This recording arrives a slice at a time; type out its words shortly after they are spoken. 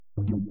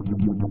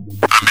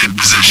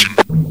Position.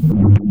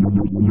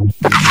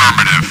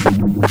 Affirmative.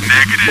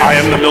 Negative. I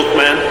am the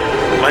milkman.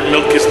 My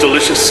milk is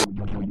delicious.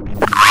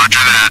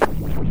 Roger that.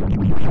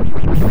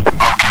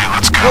 Okay,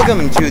 let's go.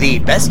 Welcome to the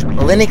Best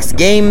Linux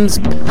Games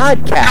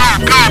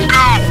Podcast.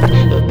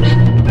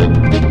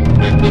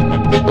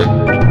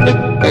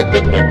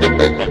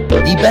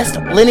 The best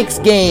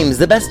Linux games,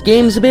 the best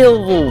games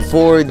available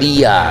for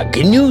the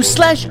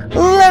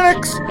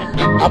GNU/Linux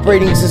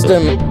operating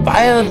system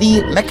via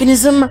the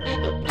mechanism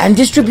and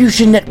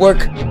distribution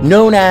network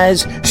known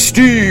as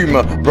Steam,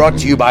 brought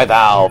to you by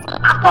Valve.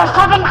 After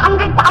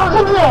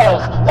 700,000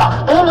 years, yes,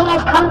 gaming has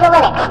come to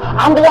Linux,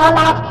 and beyond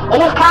that, it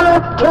has come to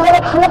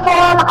Linux in the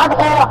form of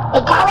an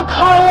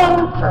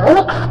egalitarian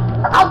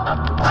Linux-like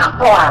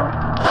platform,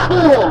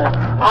 Steam,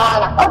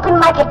 an open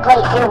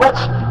marketplace in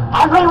which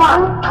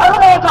everyone, total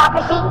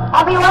meritocracy,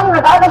 everyone,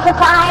 regardless of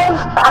size,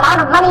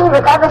 amount of money,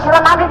 regardless of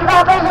amount of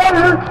developers,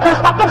 and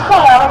prospective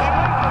sales,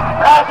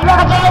 if you have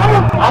a game,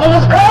 and it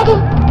is good,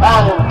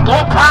 then give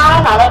it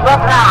time, and it will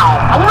thrive,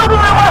 and you will be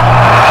rewarded.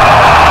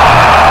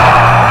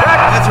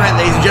 That's right,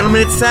 ladies and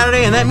gentlemen, it's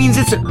Saturday, and that means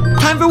it's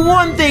time for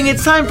one thing.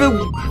 It's time for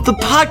the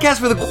podcast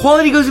where the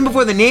quality goes in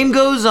before the name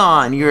goes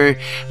on. You're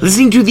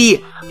listening to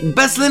the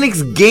Best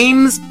Linux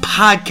Games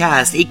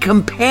Podcast, a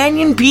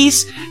companion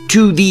piece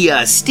to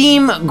the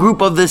Steam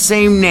group of the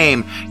same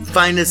name.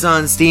 Find us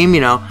on Steam,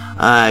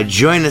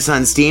 join us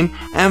on Steam,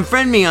 and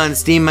friend me on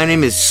Steam. My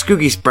name is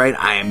Skooky Sprite.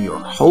 I am your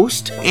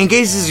host. In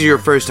case this is your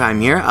first time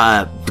here,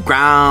 the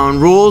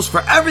ground rules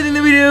for everything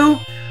that we do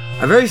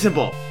are very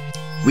simple.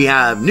 We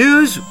have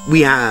news, we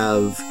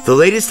have the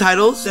latest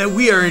titles that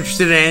we are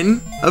interested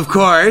in, of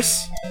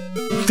course,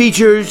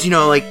 features,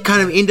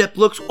 kind of in-depth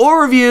looks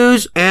or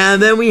reviews,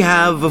 and then we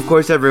have, of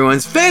course,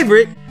 everyone's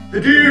favorite,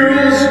 the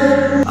deals!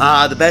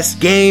 The best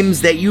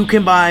games that you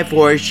can buy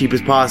for as cheap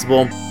as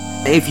possible.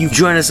 If you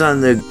join us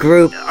on the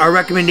group, our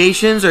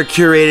recommendations are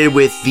curated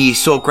with the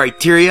sole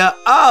criteria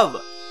of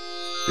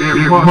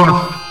it must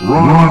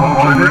run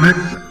on Linux,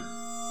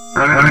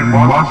 and it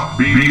must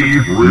be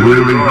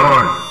really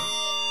good.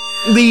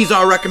 These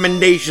are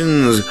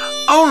recommendations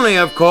only,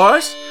 of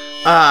course,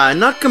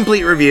 not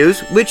complete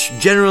reviews, which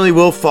generally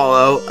will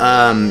follow,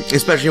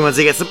 especially once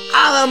they get some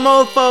other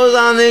mofos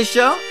on this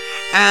show.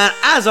 And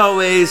as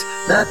always,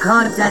 the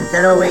content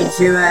that awaits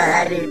you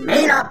ahead, it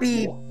may not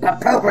be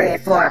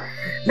appropriate for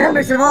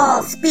members of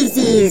all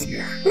species,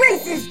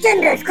 races,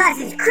 genders,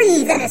 classes,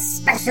 creeds, and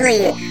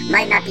especially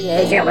might not be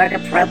age or work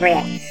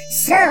appropriate.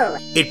 So,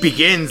 it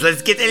begins.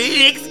 Let's get the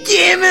Linux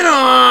gaming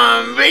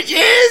on,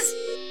 bitches!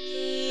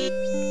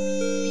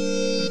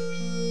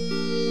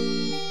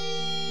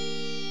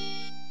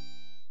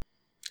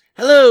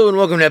 Hello, and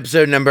welcome to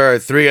episode number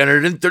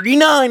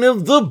 339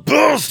 of the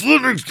Best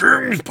Linux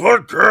Games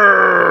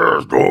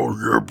Podcast.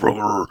 Oh, yeah,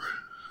 brother.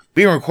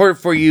 Being recorded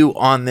for you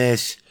on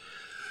this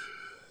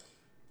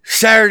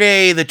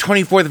Saturday, the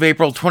 24th of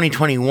April,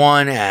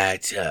 2021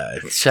 at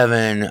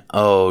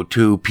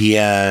 7:02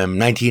 p.m.,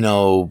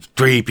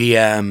 19:03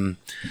 p.m.,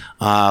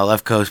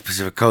 left coast,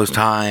 Pacific Coast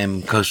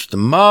time, coast with the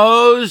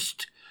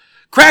most.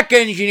 Crack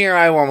engineer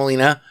Ivor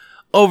Molina,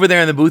 over there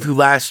in the booth, who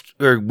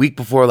week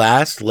before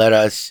last, let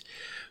us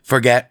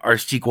forget our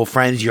sequel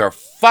friends. You're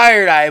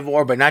fired,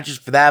 Ivor, but not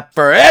just for that,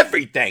 for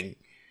everything.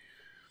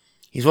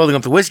 He's holding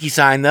up the whiskey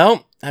sign,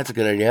 though. That's a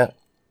good idea.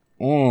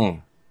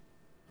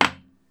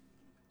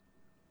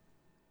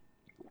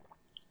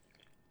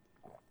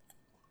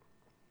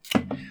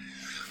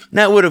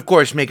 That would, of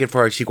course, make it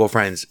for our sequel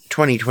friends.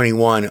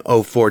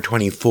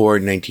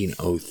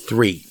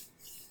 2021-04-24-1903.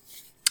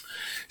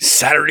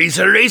 Saturday.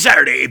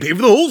 Pay for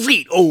the whole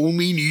seat. Oh,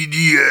 me need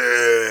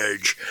the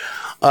edge.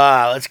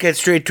 Let's get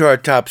straight to our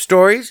top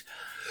stories.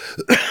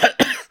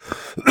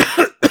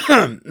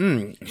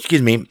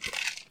 Excuse me.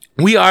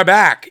 We are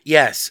back.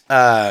 Yes.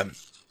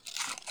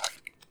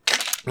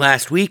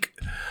 Last week,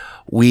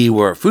 we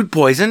were food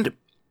poisoned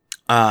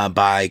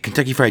by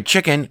Kentucky Fried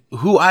Chicken,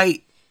 who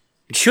I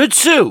should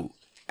sue,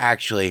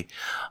 actually.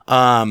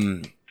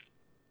 It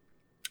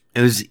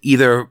was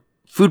either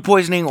food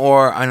poisoning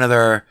or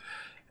another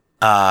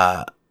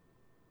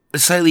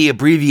slightly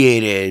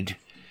abbreviated,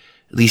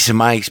 at least in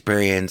my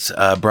experience,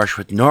 brush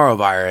with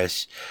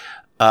norovirus.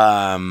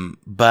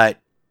 But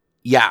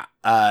yeah,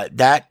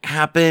 that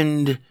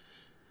happened.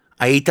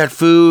 I ate that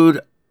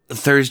food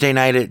Thursday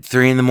night at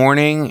 3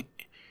 a.m.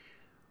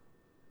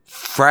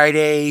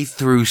 Friday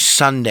through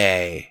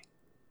Sunday,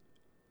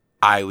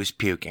 I was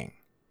puking.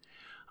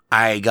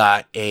 I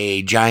got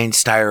a giant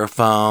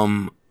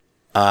styrofoam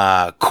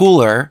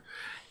cooler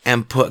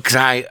and cause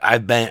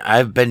I've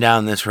been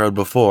down this road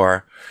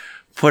before,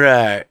 put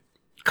a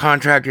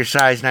contractor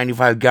size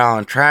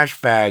 95-gallon trash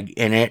bag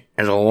in it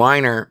as a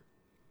liner.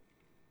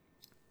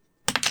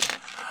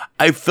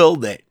 I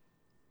filled it.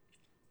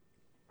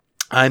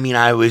 I mean,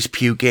 I was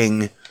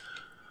puking,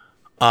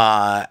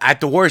 at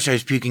the worst, I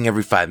was puking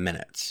every 5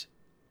 minutes.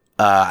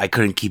 I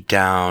couldn't keep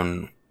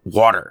down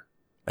water.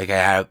 Like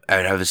I'd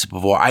have a sip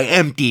of water. I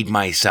emptied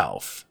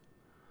myself.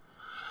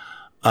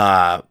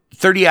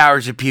 30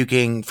 hours of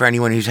puking for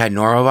anyone who's had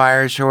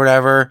norovirus or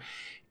whatever.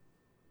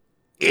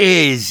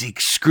 is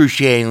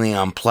excruciatingly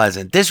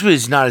unpleasant. This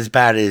was not as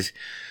bad as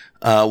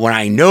when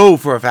I know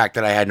for a fact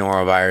that I had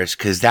norovirus,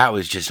 because that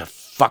was just a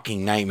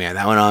fucking nightmare.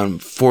 That went on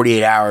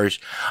 48 hours.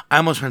 I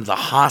almost went to the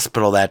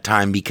hospital that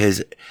time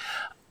because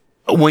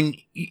when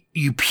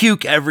you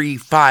puke every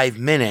 5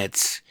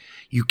 minutes,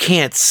 you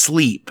can't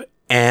sleep,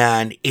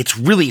 and it's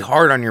really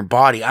hard on your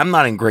body. I'm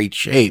not in great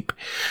shape.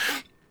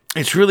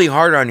 It's really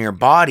hard on your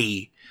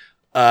body,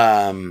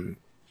 and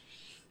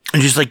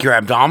just like your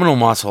abdominal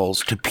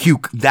muscles, to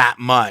puke that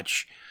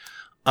much.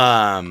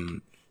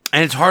 And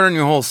it's hard on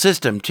your whole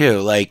system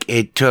too. Like,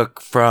 it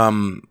took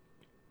from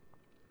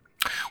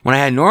when I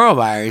had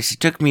norovirus, it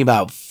took me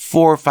about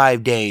 4 or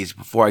 5 days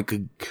before I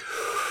could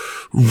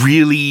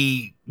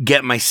really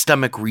get my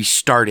stomach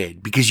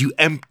restarted, because you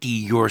empty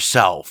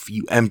yourself.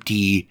 You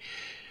empty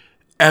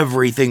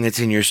everything that's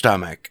in your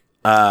stomach.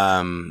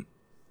 And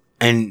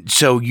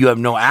so you have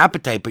no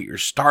appetite, but you're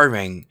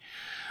starving.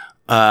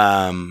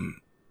 Afterwards,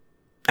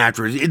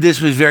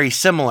 this was very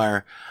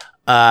similar,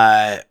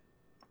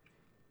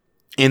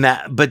 in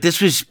that, but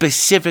this was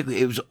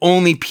specifically, it was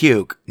only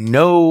puke,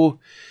 no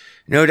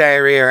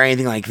diarrhea or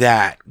anything like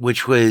that,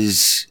 which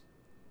was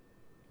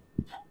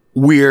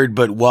weird,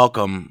 but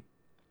welcome.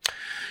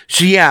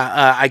 So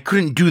yeah, I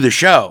couldn't do the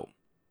show.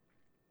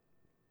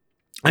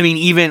 I mean,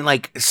 even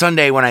like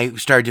Sunday when I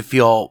started to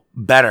feel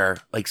better,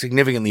 like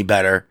significantly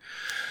better,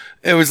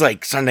 it was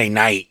like Sunday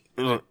night,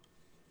 like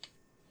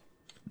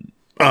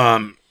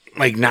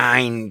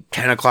 9,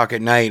 10 o'clock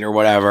at night or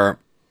whatever.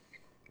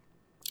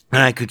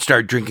 And I could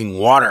start drinking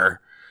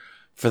water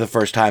for the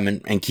first time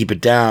and keep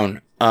it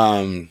down.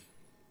 I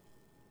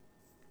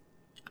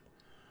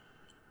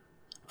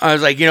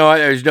was like, you know what?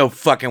 There's no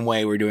fucking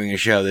way we're doing a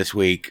show this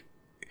week.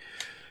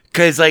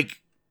 Cause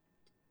like,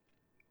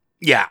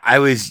 yeah, I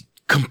was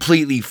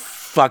completely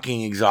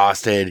fucking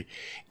exhausted.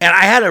 And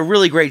I had a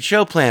really great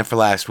show planned for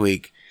last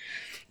week.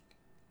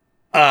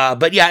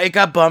 But yeah, it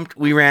got bumped.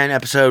 We ran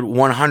episode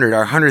 100,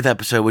 our 100th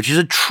episode, which is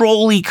a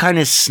trolly kind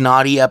of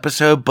snotty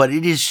episode, but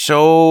it is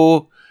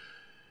so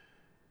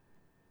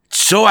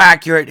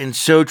accurate and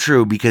so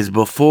true, because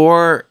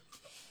before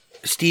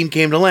Steam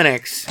came to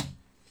Linux,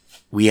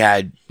 we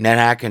had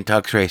NetHack and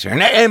Tux Racer.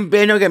 And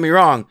don't get me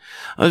wrong,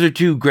 those are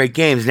two great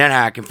games.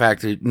 NetHack, in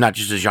fact, is not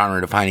just a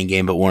genre-defining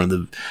game, but one of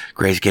the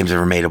greatest games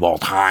ever made of all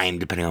time,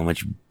 depending on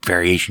which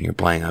variation you're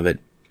playing of it.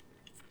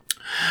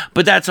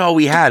 But that's all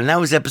we had, and that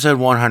was episode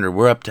 100.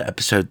 We're up to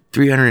episode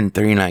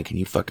 339. Can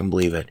you fucking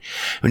believe it?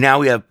 And now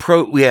we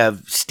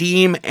have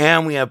Steam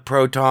and we have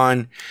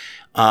Proton.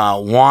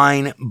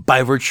 Wine,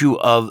 by virtue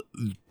of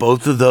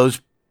both of those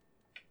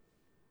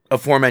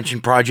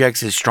aforementioned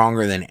projects, is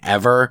stronger than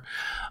ever.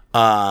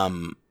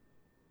 The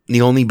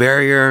only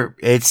barrier,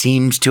 it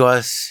seems to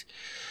us,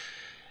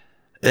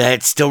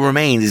 that still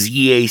remains is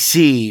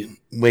EAC,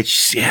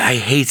 which I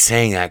hate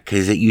saying that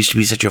because it used to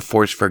be such a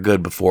force for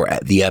good before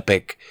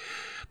Epic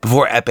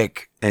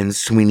and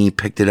Sweeney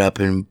picked it up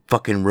and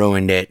fucking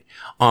ruined it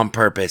on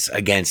purpose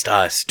against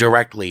us,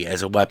 directly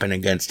as a weapon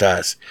against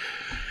us.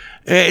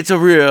 It's a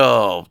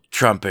real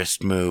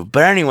Trumpist move.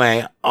 But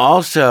anyway,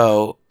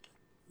 also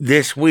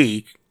this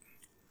week,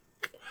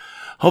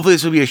 hopefully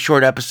this will be a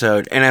short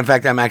episode. And in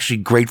fact, I'm actually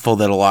grateful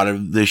that a lot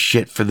of the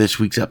shit for this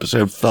week's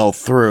episode fell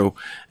through.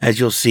 As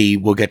you'll see,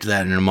 we'll get to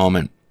that in a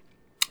moment.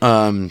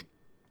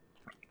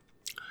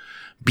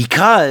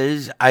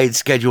 Because I had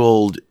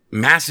scheduled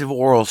massive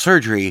oral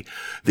surgery,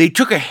 they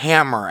took a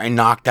hammer and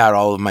knocked out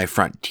all of my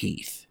front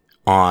teeth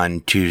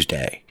on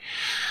Tuesday.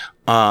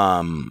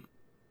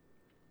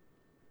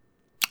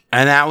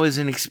 And that was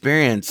an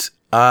experience.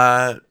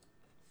 That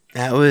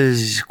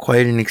was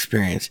quite an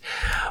experience.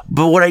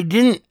 But what I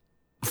didn't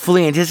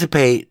fully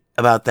anticipate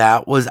about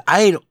that was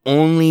I had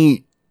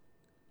only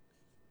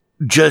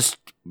just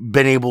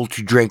been able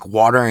to drink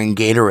water and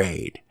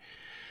Gatorade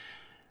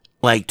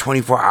like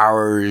 24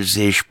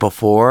 hours-ish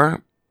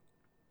before.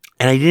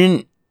 And I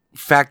didn't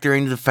factor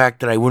into the fact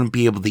that I wouldn't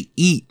be able to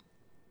eat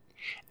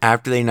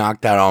after they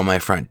knocked out all my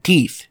front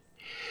teeth.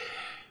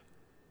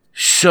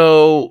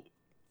 So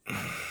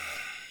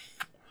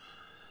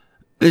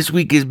this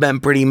week has been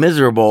pretty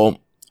miserable.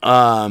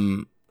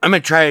 I'm going to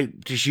try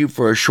to shoot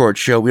for a short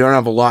show. We don't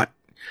have a lot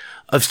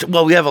of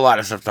we have a lot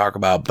of stuff to talk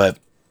about, but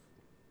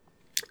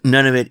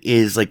none of it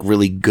is like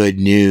really good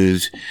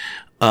news.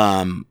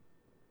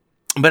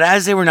 But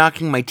as they were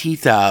knocking my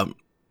teeth out,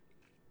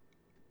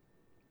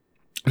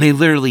 they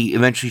literally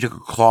eventually took a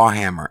claw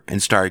hammer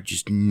and started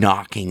just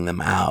knocking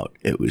them out.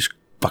 It was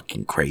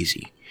fucking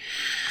crazy.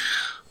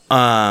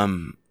 I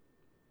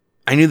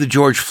knew the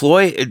George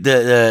Floyd,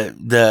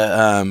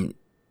 the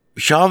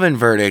Chauvin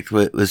verdict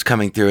was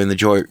coming through in the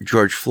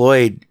George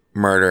Floyd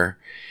murder.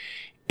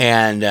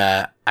 And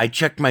I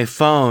checked my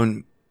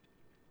phone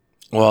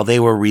while they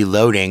were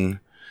reloading.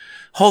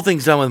 Whole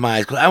thing's done with my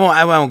eyes. I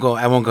won't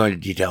go into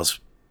details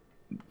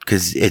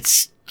because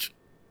it's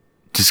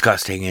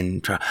disgusting,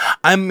 and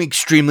I'm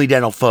extremely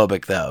dental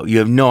phobic, though. You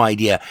have no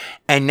idea.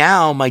 And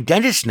now my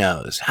dentist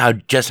knows how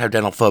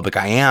dental phobic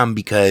I am,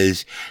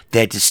 because they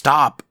had to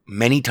stop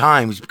many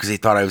times because they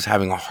thought I was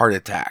having a heart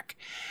attack.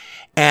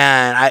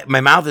 and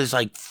my mouth is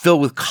like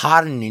filled with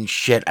cotton and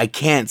shit. I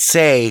can't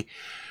say,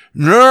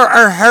 "No,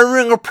 I'm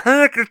having a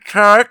panic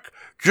attack.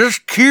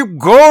 Just keep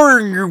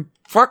going, you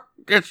fuck.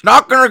 It's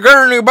not gonna get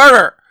any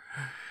better."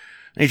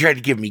 And he tried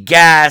to give me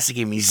gas. He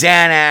gave me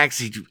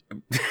Xanax.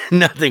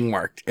 Nothing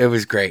worked. It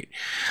was great.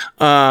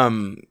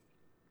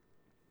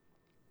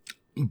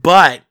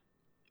 But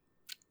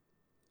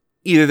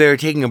either they were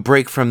taking a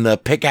break from the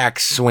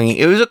pickaxe swinging.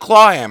 It was a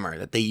claw hammer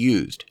that they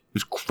used. It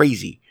was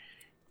crazy.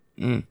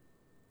 And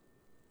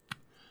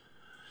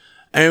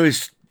it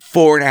was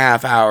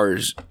 4.5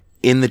 hours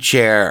in the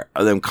chair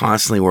of them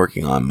constantly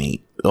working on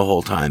me the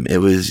whole time. It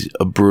was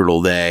a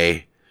brutal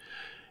day.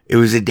 It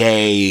was a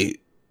day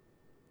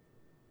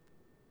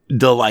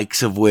the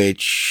likes of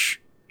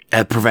which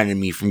have prevented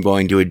me from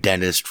going to a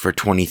dentist for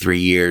 23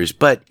 years.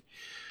 But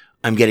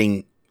I'm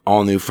getting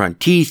all new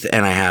front teeth,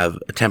 and I have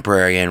a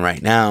temporary in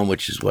right now,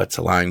 which is what's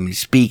allowing me to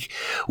speak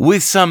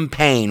with some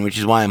pain, which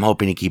is why I'm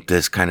hoping to keep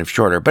this kind of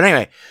shorter. But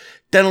anyway,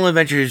 dental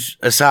adventures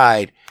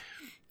aside,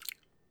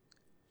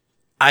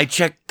 I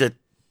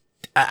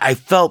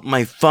felt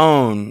my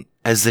phone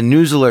as the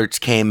news alerts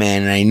came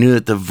in, and I knew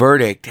that the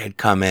verdict had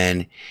come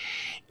in,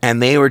 and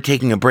they were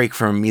taking a break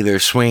from either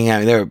swinging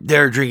at me,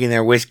 they're drinking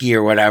their whiskey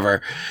or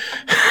whatever,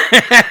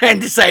 and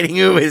deciding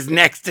who was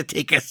next to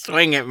take a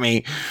swing at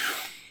me.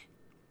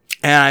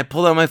 And I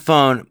pulled out my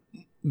phone.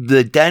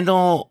 The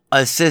dental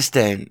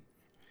assistant,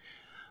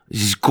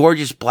 this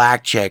gorgeous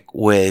black chick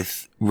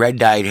with red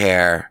dyed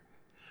hair.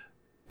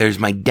 There's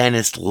my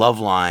dentist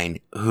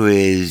Loveline, who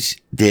is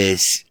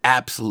this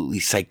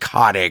absolutely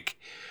psychotic,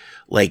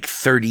 like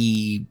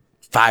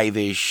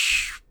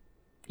 35-ish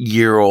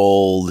year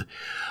old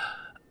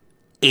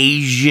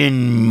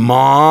Asian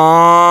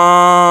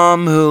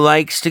mom who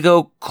likes to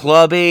go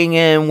clubbing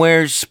and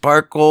wears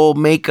sparkle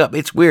makeup.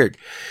 It's weird.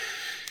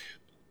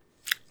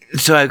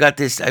 So I've got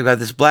this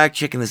black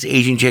chick and this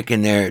Asian chick,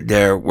 and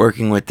they're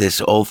working with this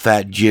old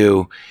fat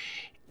Jew.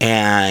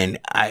 And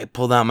I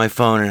pulled out my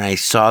phone and I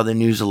saw the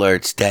news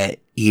alerts that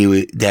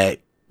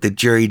the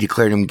jury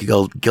declared him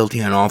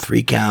guilty on all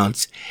 3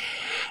 counts.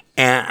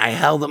 And I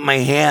held up my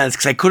hands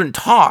because I couldn't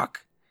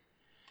talk.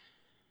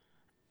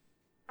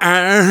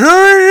 And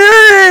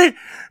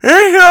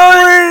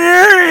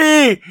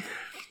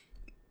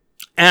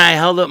I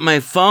held up my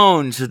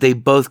phone so they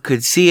both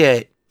could see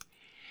it.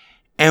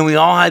 And we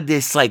all had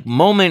this like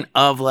moment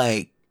of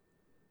like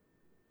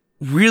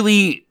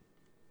really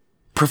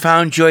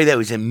profound joy that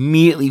was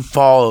immediately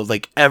followed.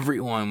 Like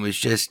everyone was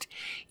just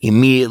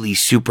immediately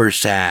super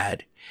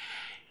sad.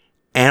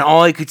 And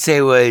all I could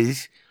say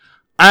was,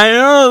 I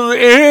know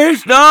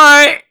it's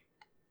not.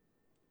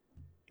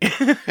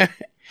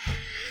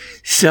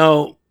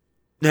 So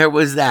there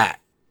was that.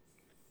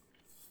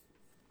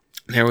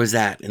 There was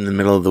that in the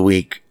middle of the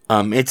week.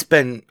 It's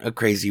been a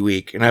crazy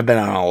week, and I've been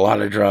on a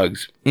lot of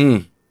drugs.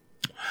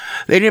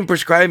 They didn't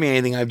prescribe me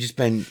anything. I've just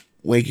been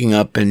waking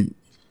up and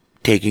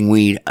taking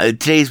weed.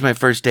 Today's my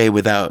first day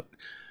without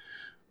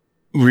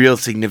real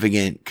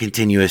significant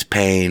continuous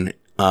pain.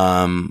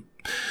 So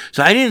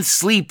I didn't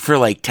sleep for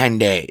like 10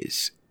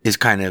 days is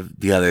kind of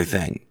the other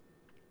thing.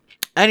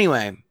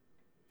 Anyway,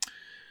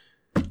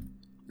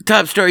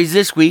 top stories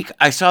this week.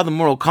 I saw the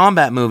Mortal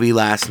Kombat movie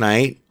last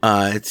night.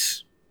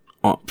 It's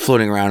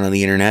floating around on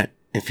the internet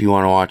if you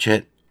want to watch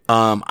it.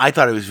 I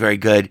thought it was very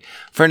good.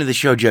 Friend of the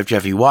show,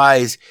 Jeffy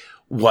Wise,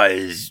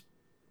 was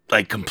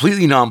like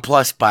completely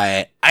nonplussed by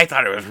it. I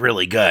thought it was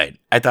really good.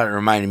 I thought it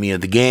reminded me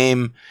of the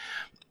game.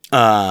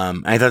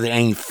 I thought that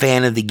any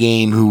fan of the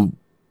game who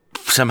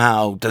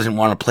somehow doesn't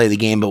want to play the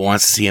game but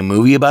wants to see a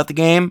movie about the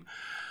game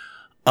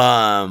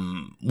I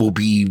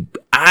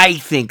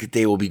think that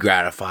they will be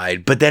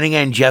gratified. But then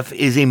again, Jeff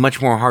is a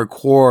much more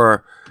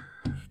hardcore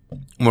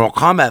Mortal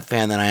Kombat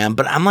fan than I am.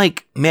 But I'm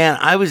like, man,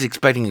 I was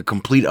expecting a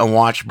complete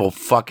unwatchable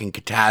fucking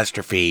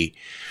catastrophe.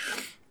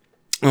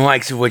 The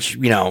likes of which,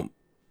 you know,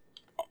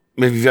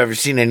 if you've ever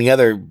seen any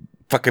other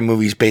fucking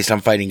movies based on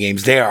fighting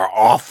games, they are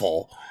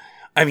awful.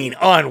 I mean,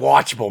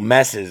 unwatchable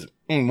messes.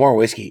 More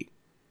whiskey.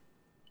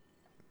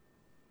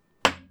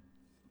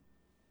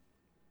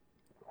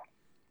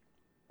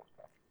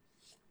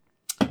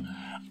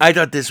 I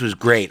thought this was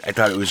great. I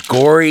thought it was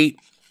gory.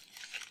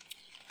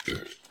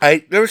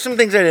 There were some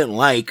things I didn't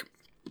like,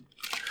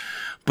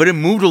 but it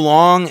moved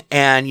along.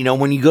 And, you know,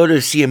 when you go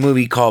to see a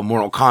movie called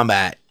Mortal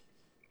Kombat,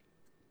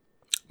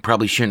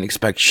 probably shouldn't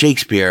expect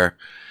Shakespeare.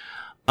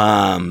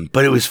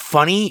 But it was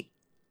funny.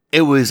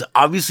 It was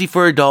obviously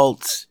for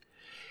adults,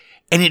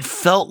 and it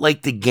felt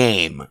like the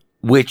game,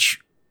 which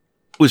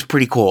was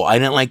pretty cool. I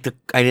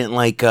didn't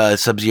like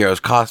Sub-Zero's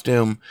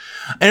costume.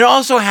 And it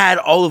also had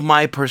all of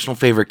my personal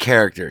favorite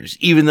characters,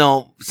 even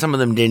though some of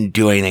them didn't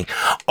do anything.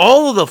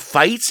 All of the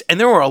fights, and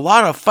there were a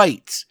lot of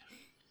fights.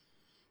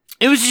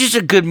 It was just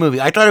a good movie.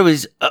 I thought it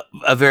was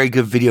a very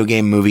good video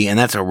game movie, and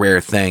that's a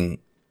rare thing.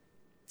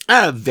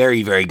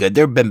 Very, very good.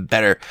 There have been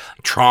better.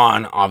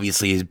 Tron,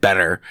 obviously, is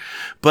better.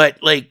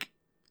 But, like,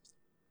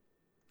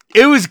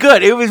 it was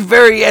good. It was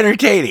very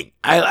entertaining.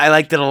 I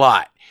liked it a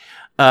lot.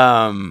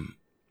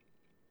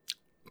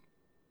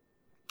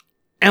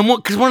 And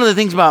because one of the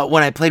things about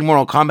when I played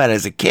Mortal Kombat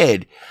as a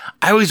kid,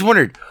 I always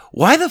wondered,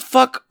 why the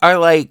fuck are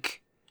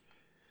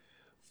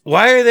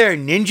why are there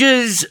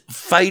ninjas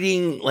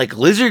fighting like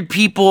lizard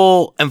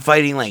people and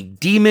fighting like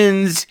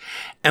demons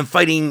and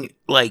fighting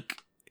like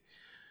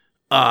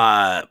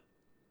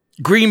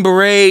Green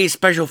Beret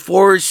Special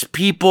Force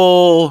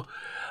people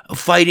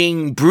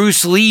fighting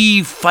Bruce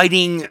Lee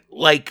fighting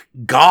like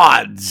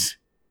gods?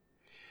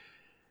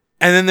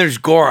 And then there's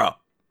Goro.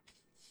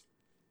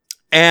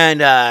 And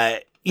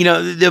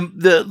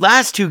the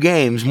last two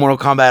games, Mortal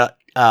Kombat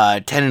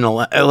 10 and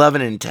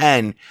 11 and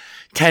 10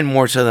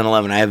 more so than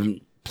 11. I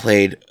haven't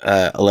played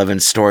 11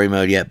 story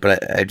mode yet,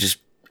 but I just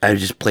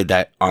played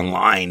that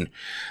online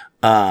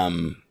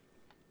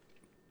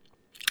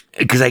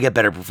because I get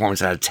better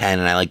performance out of 10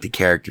 and I like the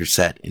character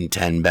set in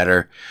 10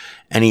 better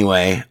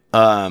anyway.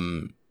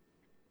 The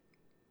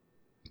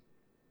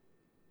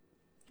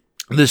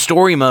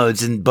story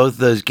modes in both of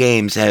those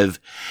games have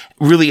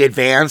really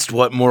advanced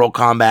what Mortal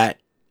Kombat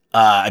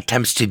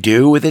attempts to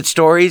do with its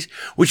stories,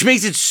 which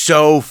makes it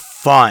so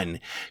fun.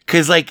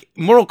 Cause like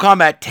Mortal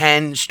Kombat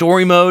 10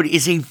 story mode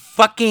is a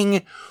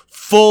fucking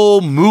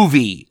full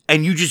movie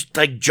and you just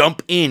like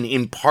jump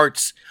in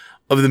parts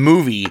of the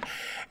movie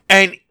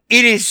and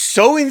it is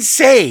so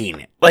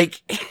insane.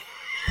 Like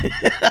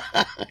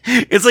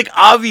it's like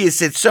obvious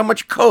that so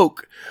much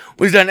coke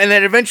was done and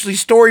then eventually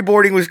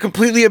storyboarding was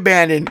completely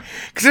abandoned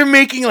because they're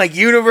making like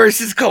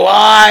universes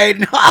collide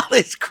and all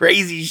this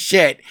crazy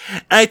shit.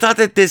 And I thought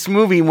that this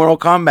movie, Mortal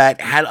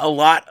Kombat, had a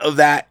lot of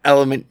that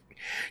element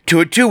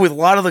to it too, with a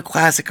lot of the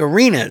classic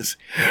arenas.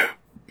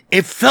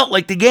 It felt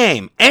like the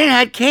game, and it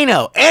had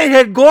Kano, and it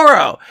had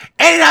Goro,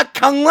 and it had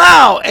Kung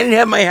Lao, and it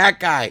had my hat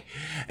guy.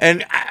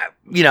 And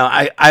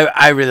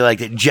I really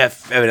liked it.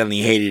 Jeff evidently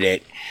hated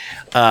it.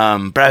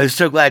 But I was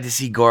so glad to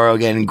see Goro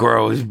again, and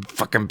Goro was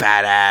fucking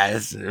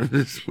badass.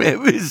 It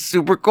was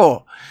super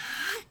cool.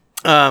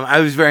 I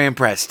was very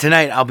impressed.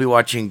 Tonight I'll be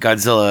watching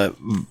Godzilla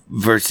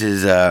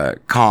versus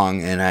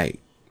Kong, and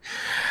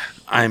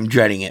I'm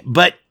dreading it.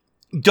 But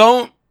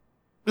do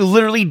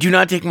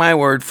not take my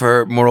word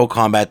for Mortal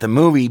Kombat the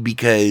movie,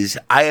 because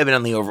I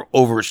evidently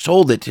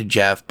oversold it to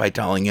Jeff by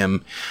telling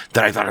him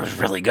that I thought it was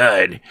really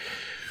good.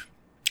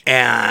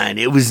 And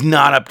it was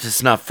not up to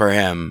snuff for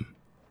him.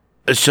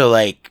 So,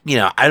 I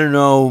don't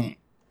know.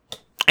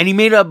 And he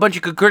made a bunch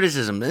of good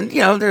criticism. And,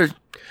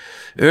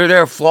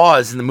 there are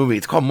flaws in the movie.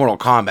 It's called Mortal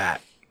Kombat.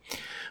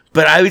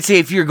 But I would say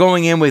if you're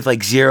going in with,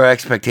 zero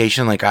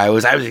expectation like I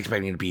was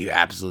expecting it to be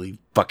absolutely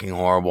fucking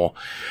horrible.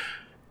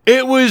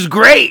 It was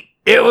great.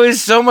 It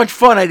was so much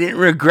fun. I didn't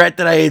regret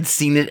that I had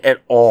seen it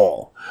at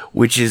all,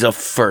 which is a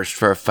first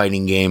for a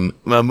fighting game,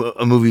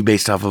 a movie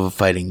based off of a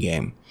fighting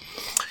game.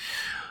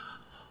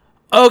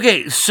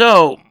 Okay,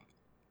 so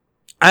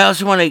I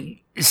also want to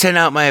send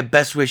out my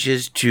best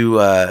wishes to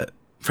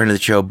friend of the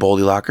show,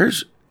 Boldy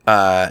Lockers.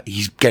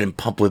 He's getting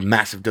pumped with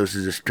massive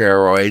doses of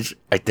steroids,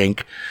 I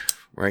think,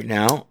 right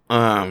now.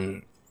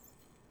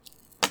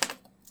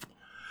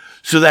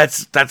 So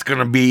that's going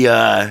to be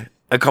a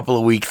couple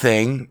of week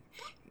thing.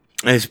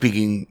 And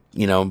speaking,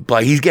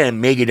 but he's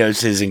getting mega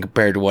doses in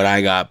compared to what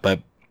I got, but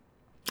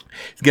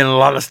he's getting a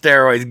lot of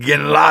steroids,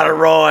 getting a lot of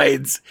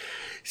roids.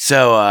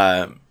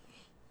 So,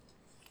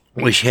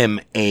 wish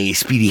him a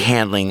speedy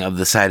handling of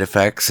the side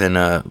effects and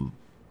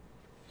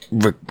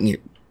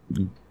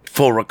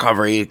full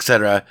recovery,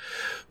 etc.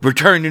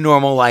 Return to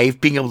normal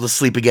life, being able to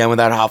sleep again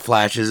without hot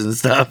flashes and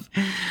stuff.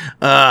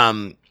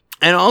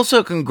 And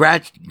also,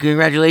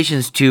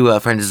 congratulations to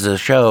friends of the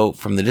show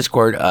from the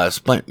Discord,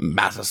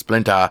 Massa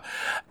Splinter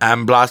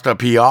and Blaster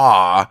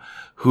PR,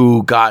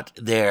 who got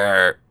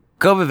their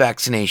COVID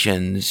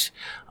vaccinations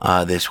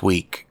this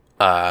week.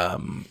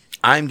 I'm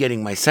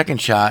getting my second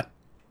shot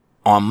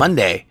on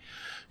Monday,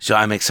 so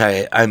I'm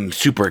excited. I'm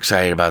super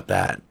excited about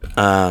that.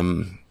 I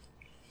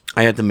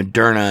got the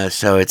Moderna,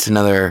 so it's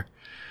another...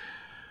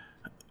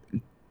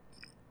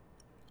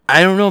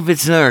 I don't know if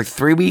it's another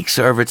 3 weeks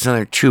or if it's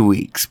another 2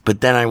 weeks,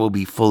 but then I will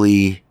be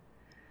fully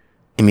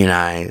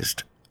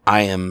immunized.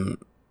 I am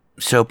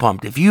so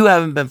pumped. If you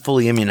haven't been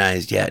fully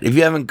immunized yet, if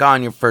you haven't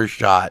gotten your first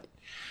shot,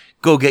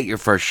 go get your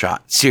first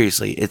shot.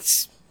 Seriously,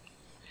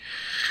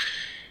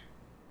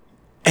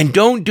 and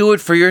don't do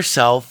it for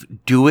yourself.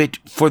 Do it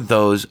for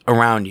those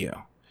around you.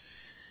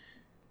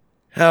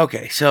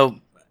 Okay,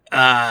 so,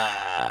 a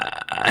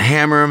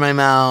hammer in my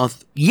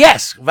mouth.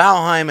 Yes,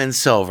 Valheim and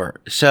Silver.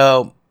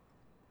 So,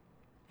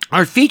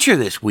 our feature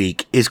this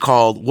week is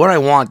called What I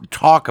Want to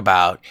Talk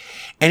About,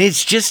 and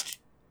it's just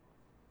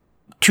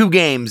two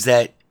games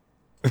that,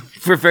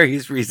 for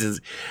various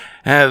reasons,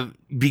 have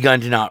begun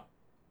to not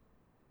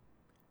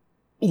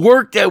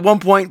work at one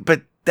point,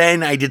 but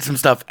then I did some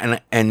stuff,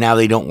 and now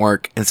they don't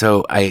work, and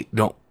so I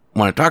don't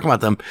want to talk about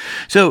them.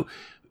 So,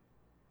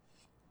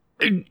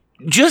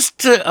 just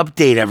to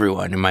update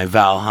everyone in my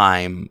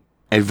Valheim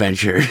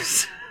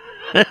adventures.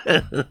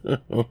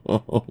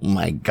 Oh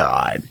my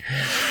God.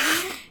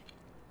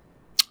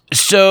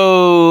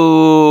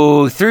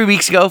 So, 4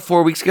 weeks ago,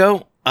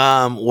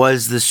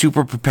 was the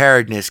Super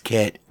Preparedness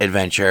Kit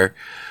adventure,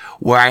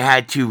 where I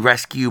had to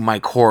rescue my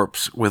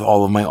corpse with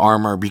all of my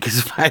armor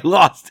because I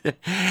lost it.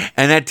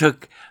 And that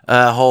took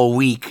a whole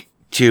week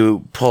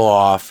to pull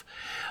off.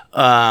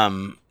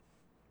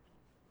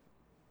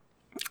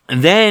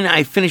 Then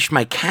I finished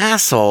my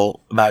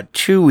castle about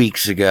 2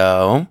 weeks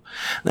ago.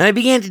 Then I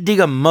began to dig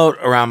a moat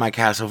around my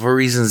castle for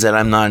reasons that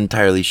I'm not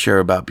entirely sure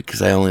about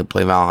because I only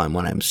play Valheim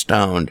when I'm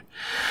stoned.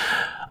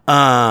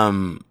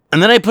 And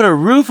then I put a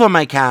roof on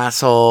my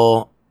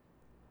castle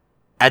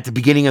at the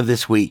beginning of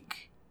this week.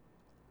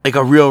 Like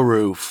a real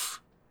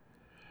roof.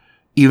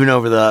 Even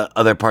over the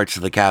other parts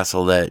of the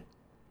castle that,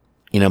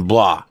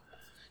 blah.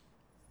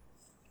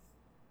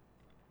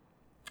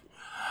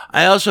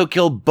 I also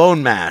killed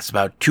Bone Mass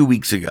about 2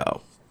 weeks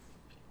ago.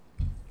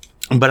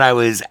 But I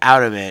was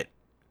out of it.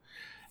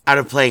 Out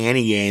of playing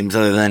any games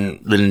other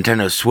than the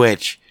Nintendo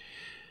Switch.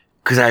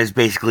 Because I was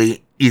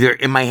basically either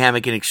in my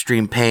hammock in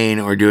extreme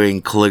pain or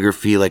doing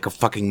calligraphy like a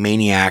fucking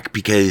maniac.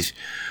 Because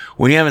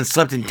when you haven't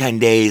slept in 10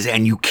 days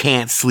and you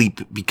can't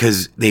sleep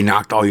because they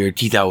knocked all your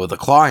teeth out with a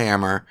claw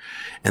hammer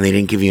and they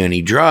didn't give you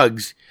any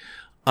drugs,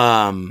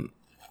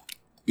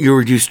 you're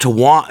reduced to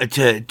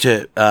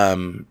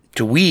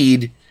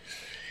weed.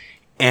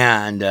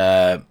 And,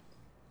 it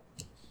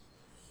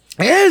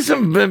was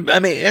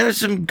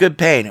some good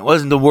pain. It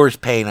wasn't the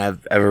worst pain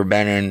I've ever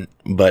been in,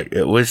 but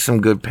it was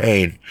some good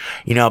pain.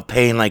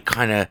 Pain like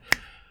kind of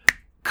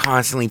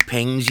constantly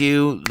pings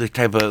you, the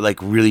type of like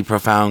really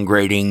profound,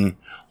 grating,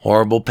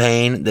 horrible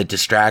pain that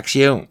distracts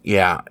you.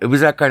 Yeah, it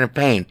was that kind of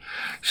pain.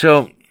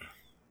 So,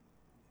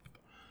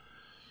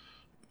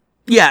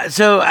 yeah,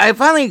 so I've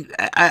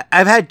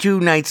had 2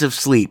 nights of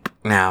sleep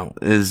now,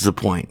 is the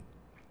point.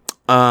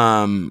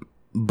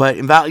 But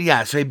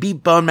so I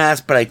beat Bone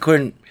Mass, but I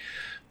couldn't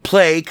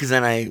play because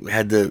then I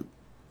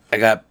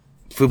got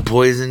food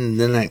poisoning,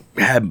 and then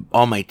I had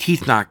all my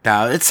teeth knocked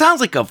out. It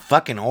sounds like a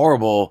fucking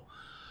horrible.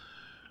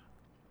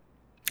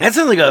 That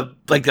sounds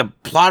like the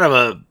plot of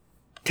a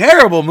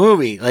terrible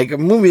movie, like a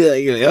movie that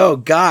you're like, oh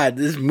god,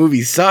 this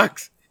movie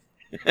sucks.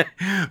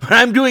 But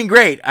I'm doing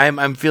great.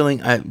 I'm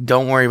feeling.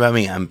 Don't worry about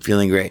me. I'm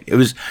feeling great. It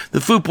was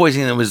the food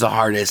poisoning that was the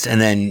hardest,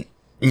 and then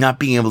not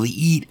being able to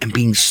eat and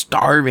being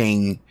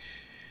starving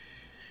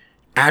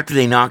after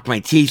they knocked my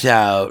teeth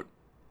out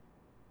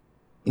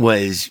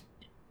was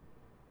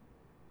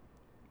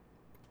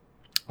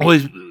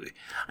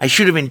I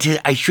should have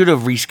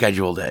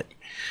rescheduled it,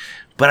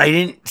 but I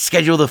didn't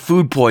schedule the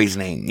food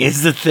poisoning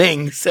is the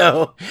thing.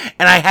 So,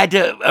 and I had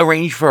to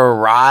arrange for a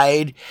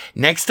ride.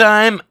 Next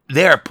time,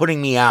 they're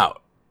putting me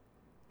out.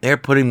 I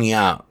have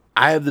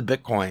the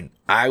Bitcoin.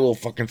 I will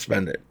fucking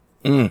spend it.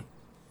 I'm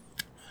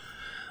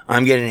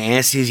getting an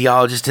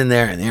anesthesiologist in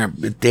there, and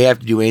if they have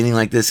to do anything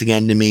like this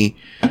again to me.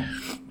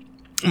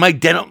 My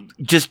dental,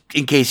 just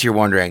in case you're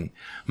wondering,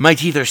 my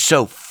teeth are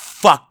so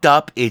fucked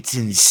up, it's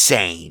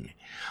insane.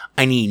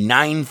 I need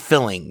 9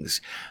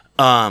 fillings.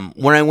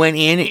 When I went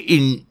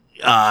in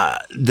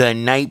the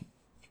night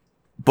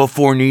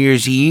before New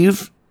Year's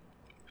Eve,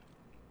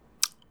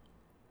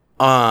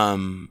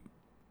 because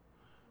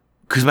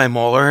my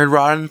molar had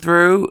rotten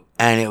through,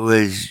 and it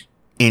was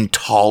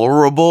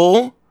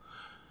intolerable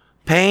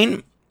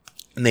pain,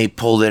 and they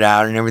pulled it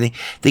out and everything.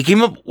 They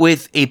came up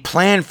with a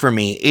plan for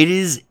me. It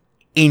is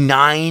a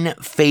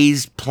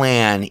 9-phase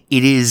plan.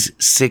 It is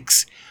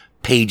 6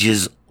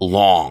 pages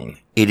long.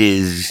 It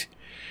is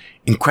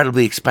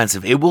incredibly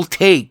expensive. It will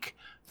take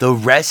the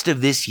rest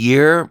of this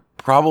year,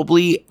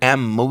 probably,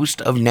 and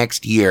most of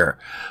next year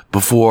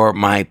before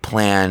my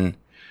plan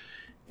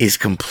is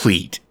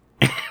complete.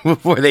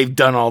 Before they've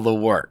done all the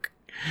work.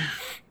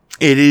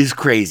 It is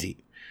crazy.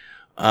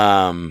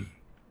 So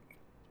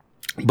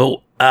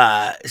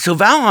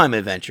Valheim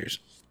Adventures.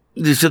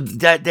 So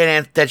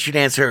that should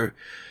answer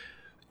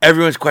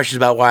everyone's questions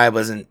about why I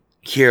wasn't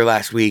here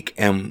last week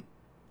and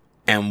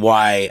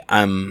why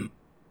I'm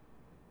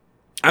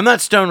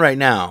not stoned right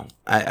now.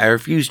 I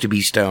refuse to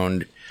be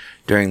stoned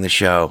during the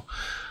show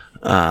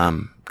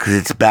because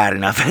it's bad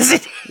enough as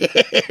it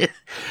is.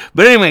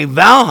 But anyway,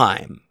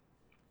 Valheim.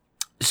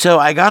 So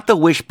I got the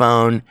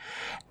wishbone,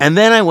 and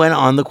then I went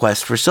on the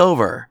quest for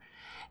silver.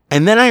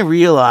 And then I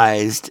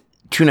realized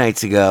 2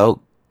 nights ago,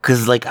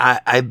 because like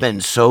I've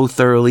been so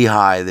thoroughly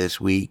high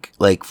this week,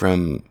 like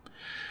from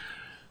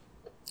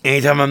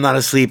anytime I'm not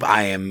asleep,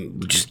 I am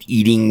just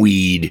eating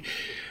weed.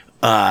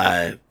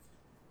 Yeah,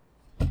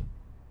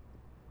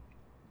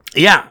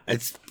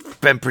 it's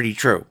been pretty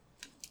true.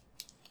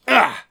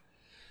 And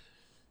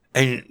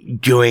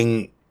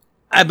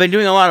I've been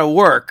doing a lot of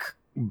work,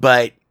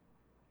 but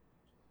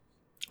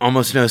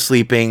almost no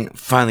sleeping.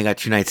 Finally got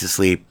 2 nights of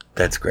sleep.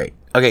 That's great.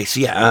 Okay, so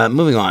yeah,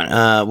 moving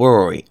on. Where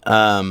were we?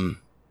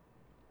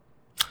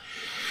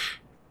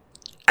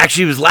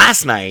 Actually, it was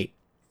last night.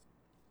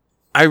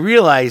 I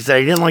realized that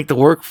I didn't like the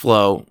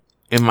workflow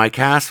in my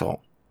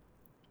castle.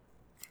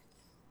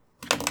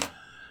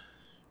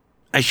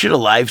 I should have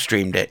live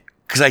streamed it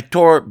because I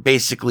tore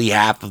basically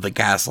half of the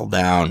castle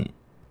down.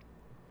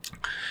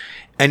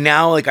 And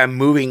now, like, I'm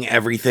moving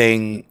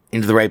everything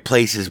into the right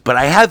places. But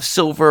I have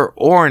silver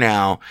ore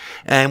now.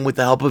 And with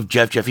the help of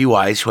Jeffy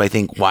Wise, who I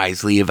think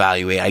wisely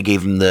evaluate, I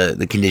gave him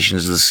the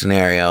conditions of the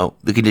scenario.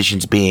 The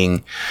conditions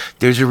being,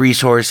 there's a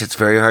resource that's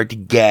very hard to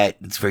get.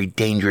 It's very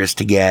dangerous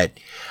to get.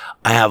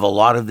 I have a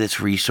lot of this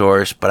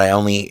resource, but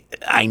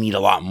I need a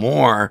lot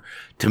more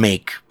to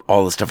make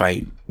all the stuff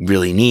I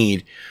really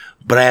need.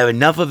 But I have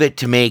enough of it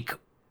to make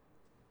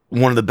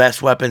one of the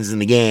best weapons in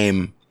the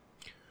game,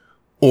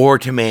 or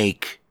to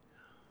make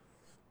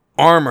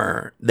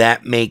armor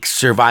that makes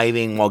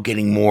surviving while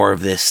getting more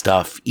of this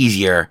stuff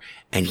easier.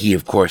 And he,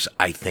 of course,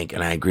 I think,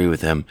 and I agree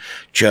with him,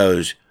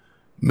 chose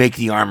make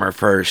the armor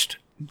first,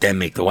 then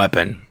make the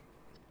weapon.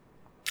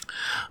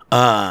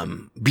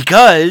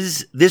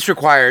 Because this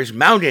requires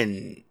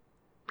mountain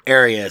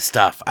area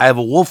stuff. I have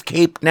a wolf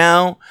cape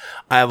now.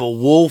 I have a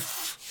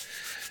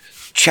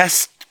wolf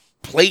chest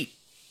plate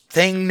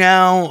thing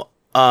now.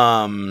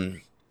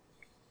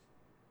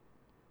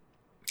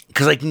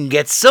 Because I can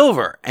get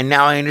silver. And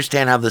now I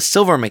understand how the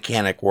silver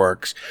mechanic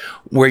works,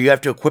 where you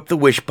have to equip the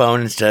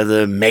wishbone instead of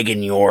the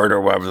Megan Yord,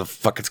 or whatever the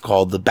fuck it's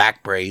called, the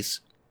back brace.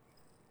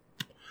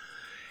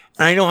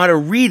 And I know how to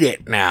read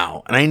it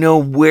now, and I know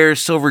where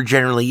silver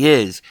generally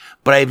is,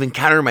 but I've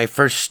encountered my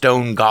first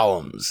stone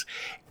golems,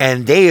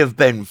 and they have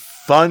been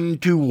fun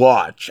to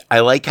watch.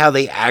 I like how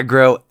they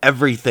aggro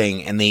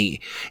everything, and they,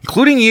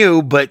 including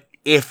you, but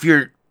if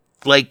you're,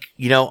 like,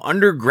 you know,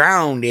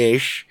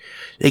 underground-ish,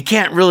 they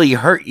can't really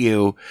hurt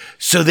you,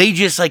 so they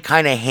just, like,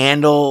 kind of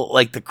handle,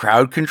 like, the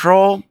crowd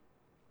control.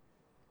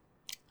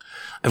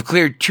 I've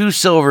cleared 2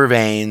 silver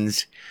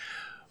veins,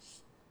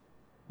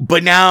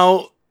 but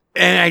now,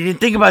 and I didn't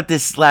think about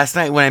this last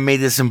night when I made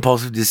this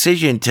impulsive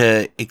decision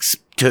to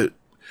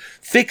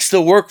fix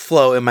the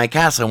workflow in my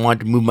castle. I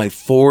wanted to move my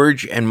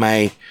forge and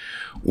my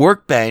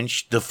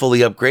workbench, the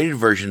fully upgraded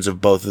versions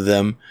of both of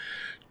them,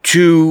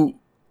 to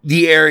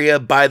the area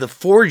by the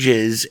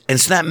forges. And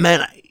so that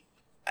meant,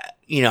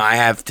 you know, I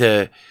have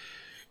to,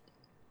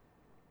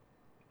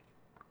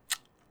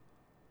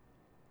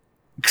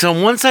 because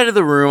on one side of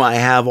the room, I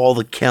have all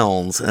the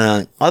kilns, and on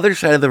the other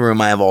side of the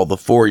room, I have all the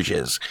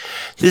forges.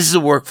 This is a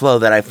workflow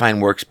that I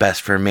find works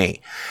best for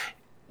me.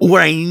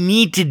 What I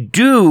need to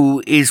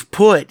do is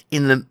put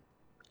in the,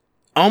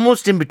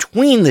 almost in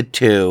between the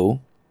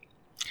two,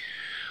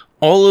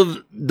 all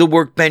of the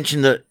workbench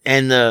and the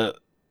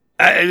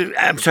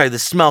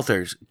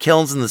smelters,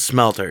 kilns and the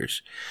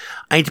smelters.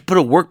 I need to put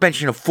a workbench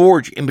and a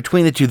forge in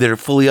between the two that are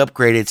fully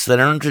upgraded, so that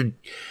I don't have to,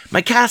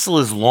 my castle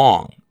is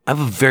long. I have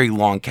a very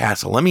long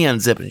castle. Let me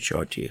unzip and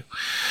show it to you.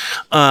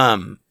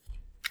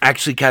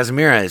 Actually,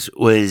 Casimiras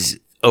was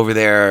over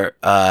there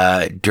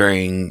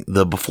during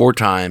the before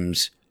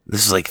times.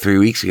 This is like 3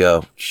 weeks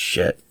ago.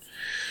 Shit.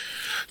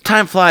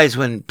 Time flies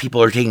when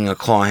people are taking a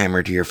claw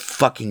hammer to your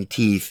fucking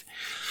teeth.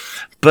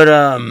 But,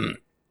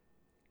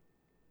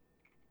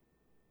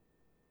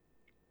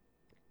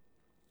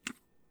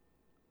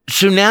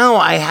 so now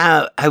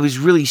I was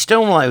really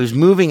stoned while I was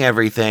moving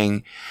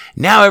everything.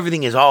 Now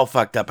everything is all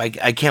fucked up. I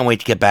can't wait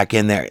to get back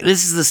in there.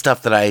 This is the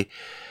stuff that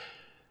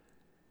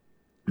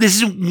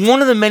this is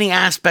one of the many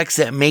aspects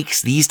that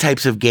makes these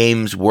types of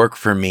games work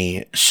for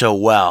me so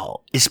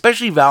well.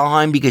 Especially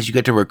Valheim, because you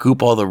get to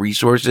recoup all the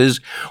resources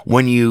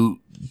when you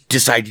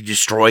decide to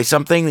destroy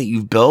something that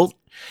you've built.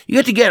 You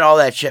get to get all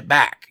that shit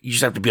back. You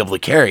just have to be able to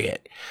carry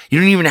it. You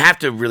don't even have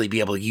to really be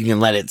able to, you can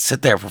let it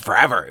sit there for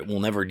forever. It will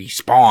never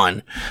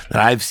despawn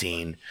that I've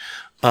seen.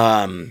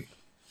 So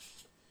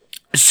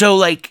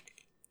like,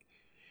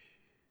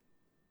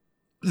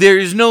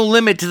 there's no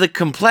limit to the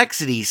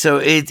complexity. So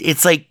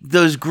it's like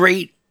those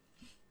great,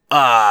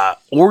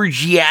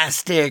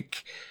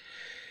 orgiastic,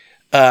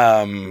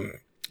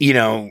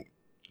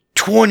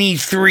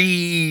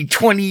 23,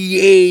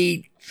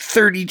 28,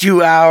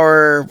 32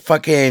 hour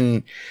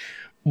fucking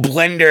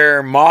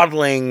Blender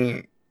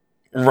modeling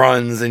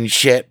runs and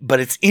shit, but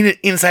it's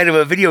inside of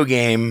a video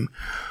game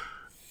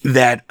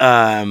that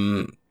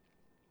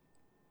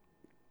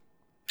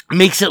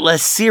makes it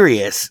less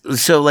serious.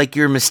 So like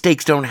your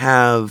mistakes don't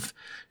have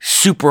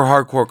super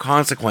hardcore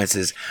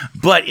consequences.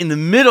 But in the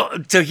middle,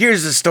 so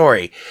here's the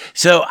story.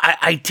 So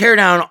I tear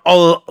down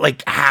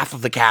like half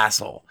of the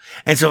castle.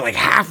 And so like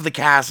half of the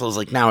castle is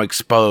like now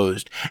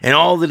exposed, and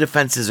all the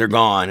defenses are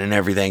gone and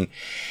everything.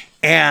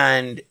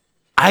 And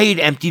I had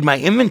emptied my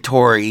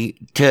inventory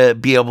to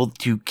be able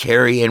to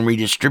carry and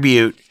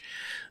redistribute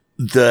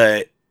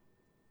the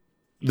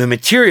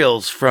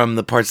materials from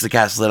the parts of the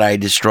castle that I had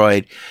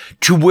destroyed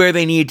to where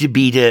they needed to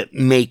be to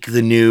make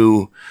the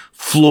new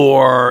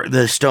floor,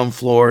 the stone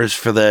floors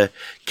for the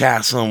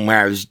castle, and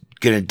where I was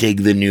going to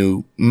dig the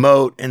new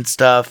moat and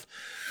stuff.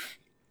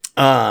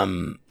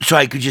 So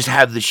I could just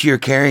have the sheer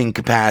carrying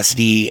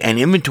capacity and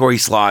inventory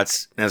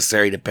slots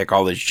necessary to pick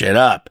all this shit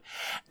up.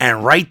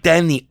 And right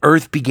then the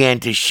earth began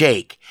to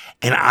shake,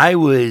 and I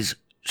was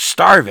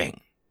starving.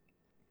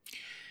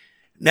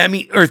 That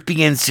means earth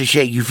begins to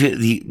shake. You feel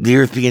the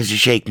earth begins to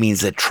shake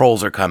means that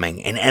trolls are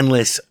coming, an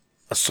endless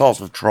assault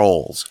of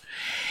trolls.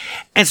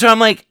 And so I'm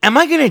like, am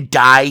I going to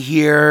die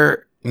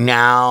here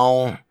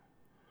now?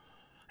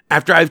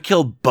 after I've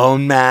killed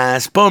Bone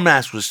Mass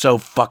was so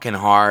fucking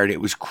hard.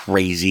 It was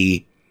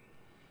crazy.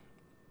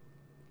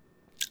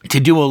 To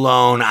do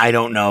alone, I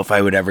don't know if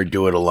I would ever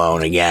do it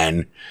alone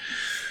again.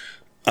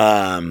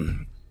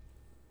 I'm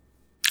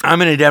going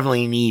to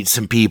definitely need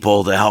some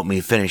people to help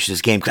me finish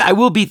this game. 'Cause I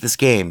will beat this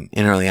game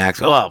in early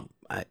access. Well,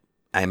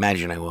 I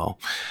imagine I will.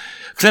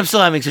 Because I'm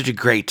still having such a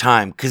great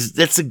time. Because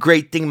that's the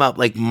great thing about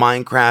like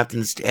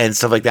Minecraft and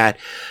stuff like that.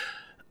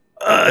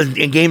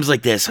 In games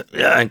like this,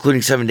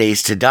 including 7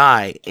 Days to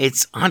Die,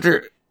 it's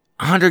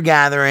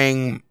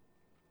hunter-gathering.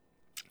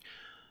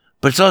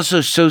 But it's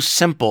also so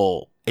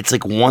simple. It's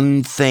like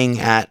one thing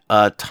at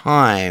a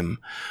time.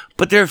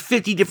 But there are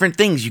 50 different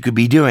things you could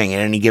be doing at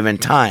any given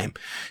time.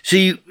 So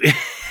you...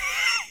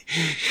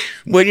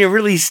 when you're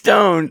really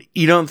stoned,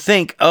 you don't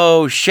think,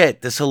 oh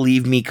shit, this will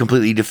leave me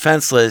completely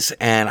defenseless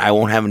and I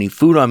won't have any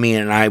food on me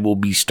and I will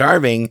be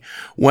starving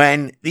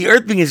when the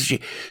earth begins.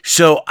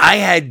 So I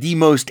had the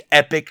most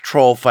epic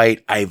troll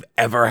fight I've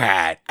ever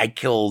had. I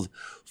killed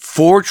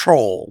 4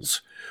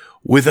 trolls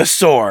with a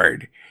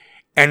sword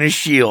and a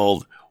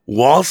shield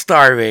while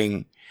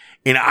starving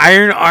in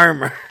iron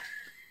armor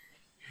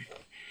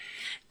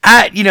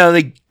at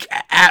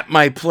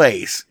my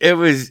place. It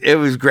was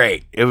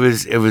great. It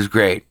was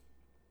great.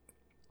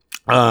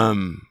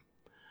 And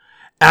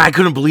I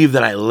couldn't believe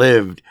that I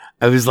lived.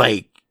 I was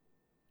like,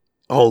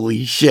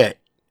 holy shit.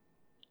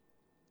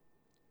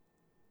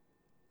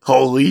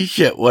 Holy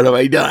shit, what have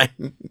I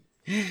done?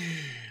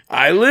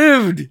 I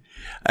lived.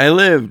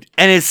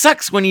 And it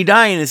sucks when you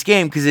die in this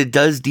game because it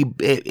does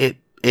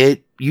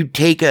you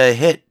take a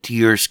hit to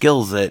your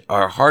skills that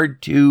are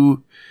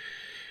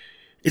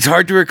it's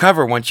hard to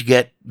recover once you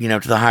get, to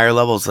the higher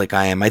levels like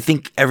I am. I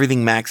think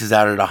everything maxes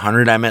out at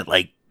 100. I'm at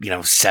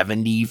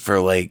 70 for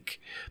like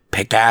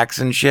pickaxe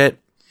and shit.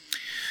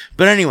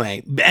 But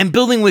anyway, and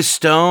building with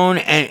stone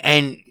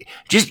and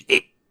just,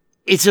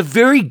 it's a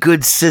very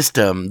good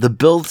system. The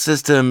build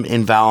system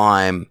in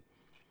Valheim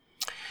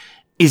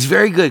is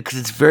very good because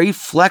it's very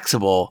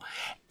flexible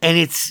and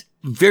it's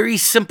very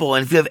simple.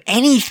 And if you have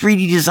any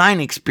 3D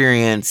design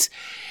experience,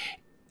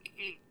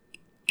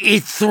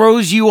 it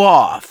throws you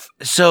off.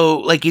 So,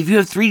 like, if you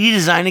have 3D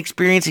design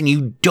experience and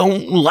you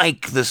don't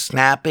like the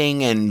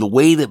snapping and the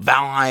way that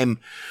Valheim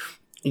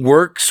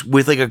works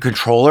with, like, a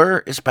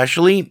controller,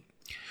 especially,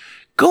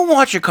 go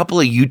watch a couple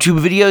of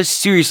YouTube videos.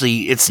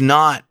 Seriously, it's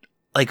not,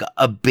 like,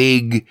 a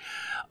big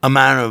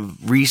amount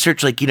of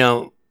research. Like,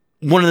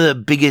 one of the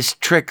biggest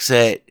tricks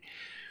that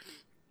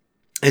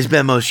has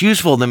been most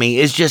useful to me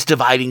is just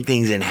dividing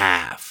things in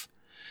half.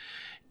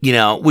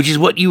 Which is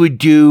what you would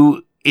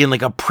do in,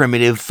 like, a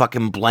primitive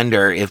fucking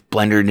Blender if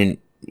Blender didn't.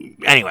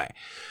 Anyway,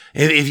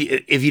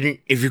 if you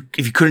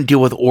couldn't deal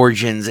with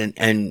origins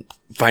and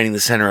finding the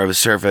center of a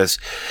surface,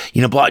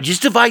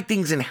 just divide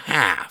things in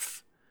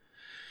half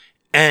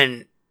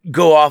and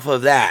go off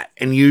of that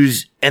and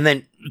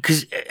then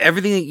because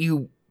everything that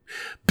you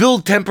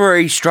build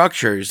temporary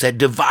structures that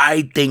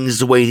divide things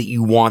the way that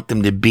you want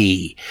them to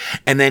be,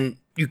 and then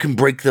you can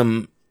break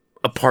them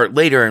apart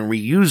later and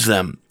reuse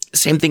them.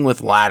 Same thing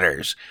with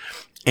ladders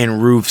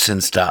and roofs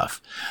and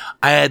stuff.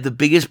 I had the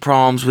biggest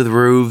problems with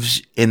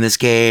roofs in this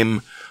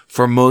game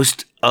for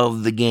most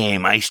of the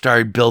game. I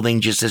started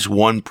building just this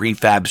one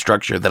prefab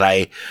structure that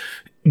I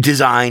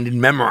designed and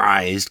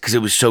memorized because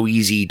it was so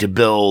easy to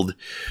build.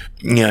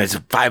 It's a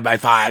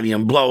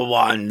 5x5, blah, blah,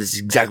 blah, and this is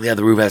exactly how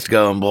the roof has to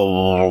go, and blah,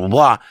 blah, blah, blah,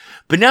 blah.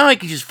 But now I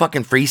can just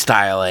fucking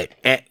freestyle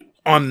it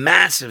on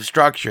massive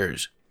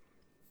structures.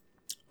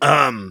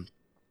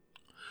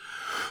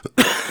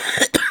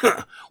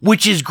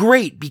 Which is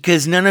great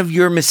because none of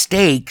your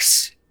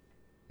mistakes,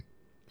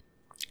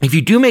 if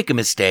you do make a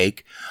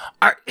mistake,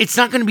 it's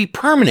not going to be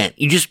permanent.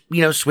 You just,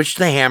 switch to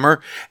the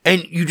hammer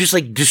and you just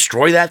like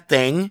destroy that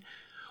thing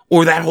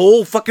or that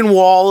whole fucking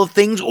wall of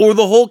things or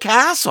the whole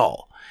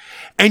castle.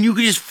 And you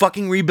can just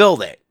fucking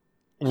rebuild it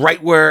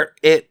right where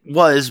it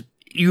was.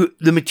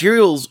 The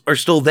materials are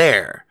still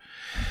there.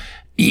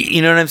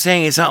 You know what I'm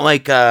saying? It's not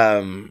like,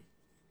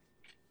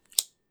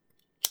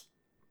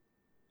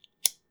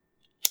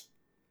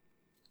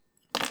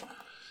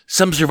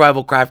 some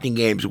survival crafting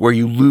games where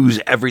you lose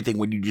everything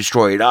when you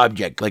destroy an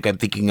object. Like I'm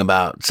thinking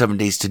about 7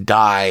 Days to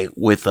Die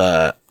with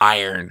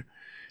iron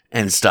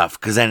and stuff.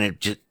 Because then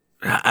it just,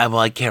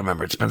 I can't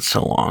remember. It's been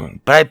so long.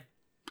 But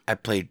I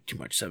played too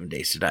much 7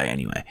 Days to Die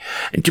anyway,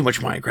 and too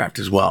much Minecraft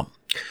as well.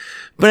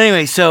 But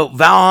anyway, so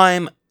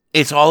Valheim,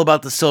 it's all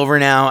about the silver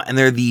now, and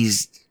there are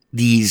these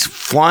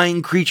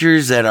flying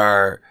creatures that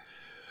are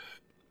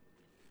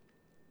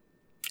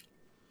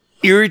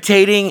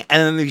irritating,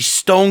 and then these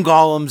stone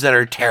golems that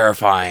are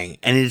terrifying,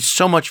 and it's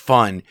so much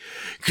fun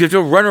because you have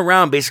to run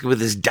around basically with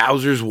this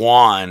Dowser's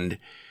wand,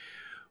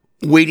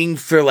 waiting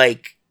for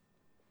like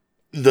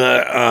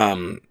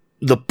the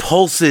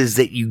pulses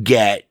that you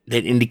get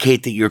that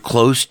indicate that you're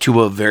close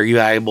to a very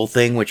valuable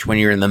thing, which when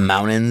you're in the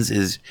mountains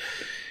is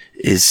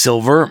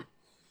silver.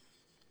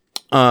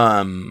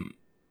 While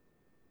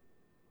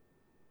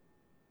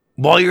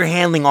you're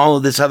handling all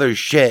of this other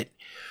shit,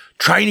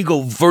 trying to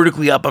go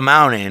vertically up a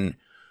mountain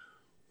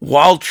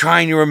while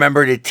trying to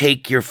remember to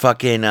take your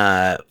fucking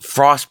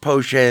frost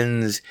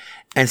potions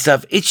and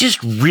stuff. It's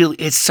just really,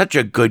 it's such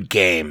a good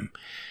game.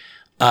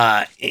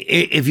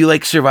 If you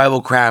like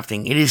survival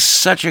crafting, it is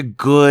such a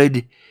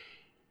good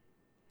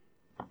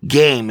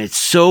game. It's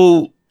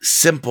so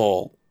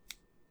simple.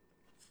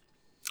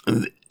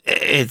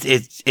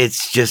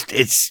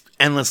 It's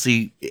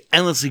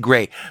endlessly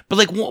great. But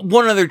like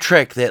one other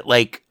trick that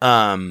like,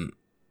 I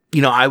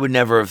would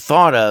never have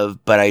thought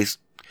of, but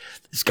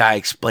this guy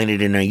explained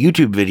it in a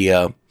YouTube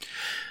video,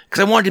 because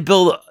I wanted to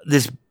build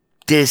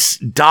this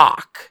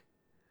dock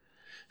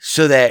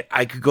so that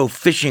I could go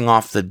fishing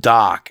off the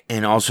dock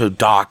and also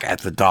dock at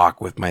the dock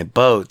with my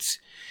boats.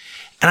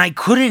 And I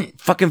couldn't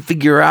fucking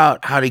figure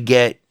out how to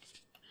get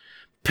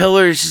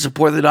pillars to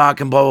support the dock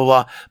and blah, blah,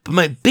 blah. But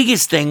my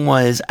biggest thing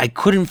was I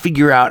couldn't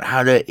figure out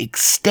how to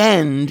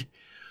extend,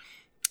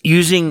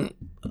 using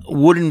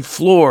wooden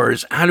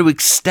floors, how to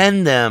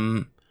extend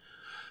them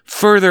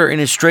further in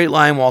a straight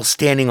line while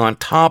standing on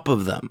top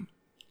of them.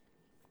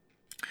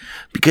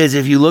 Because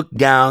if you look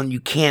down, you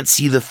can't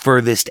see the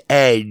furthest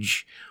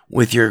edge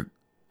with your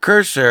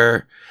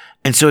cursor,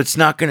 and so it's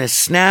not going to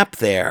snap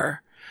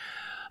there.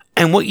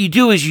 And what you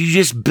do is you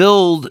just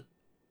build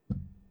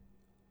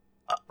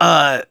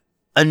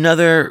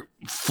another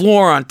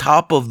floor on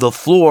top of the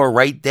floor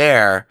right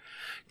there,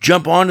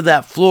 jump onto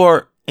that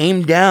floor,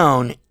 aim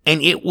down,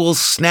 and it will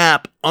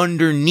snap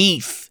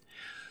underneath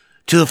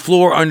to the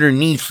floor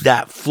underneath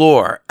that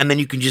floor. And then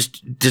you can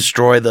just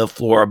destroy the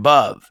floor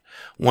above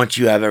once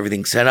you have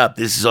everything set up.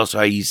 This is also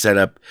how you set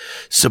up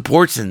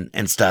supports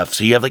and stuff.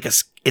 So you have like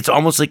it's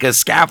almost like a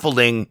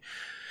scaffolding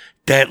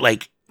that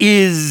like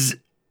is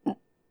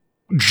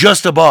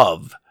just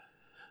above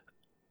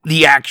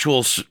the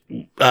actual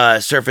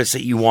surface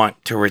that you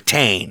want to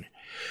retain.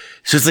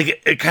 So it's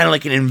like kind of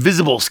like an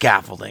invisible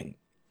scaffolding.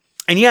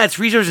 And yeah, it's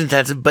resource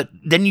intensive, but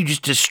then you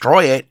just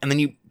destroy it and then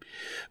you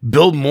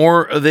build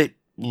more of it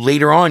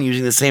later on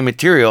using the same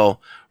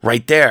material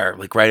right there,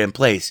 like right in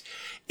place.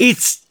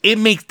 It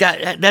makes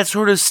that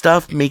sort of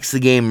stuff makes the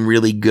game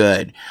really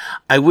good.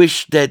 I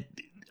wish that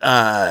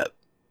I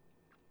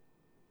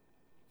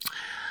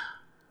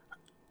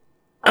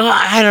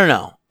don't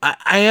know.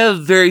 I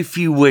have very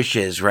few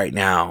wishes right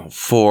now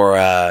for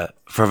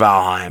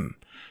Valheim,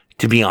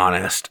 to be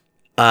honest.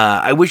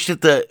 I wish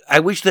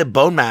that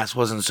Bone Mass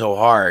wasn't so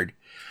hard.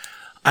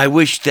 I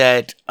wish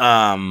that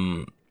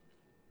I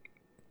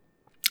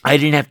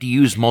didn't have to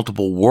use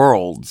multiple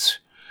worlds,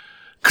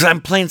 because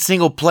I'm playing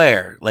single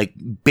player. Like,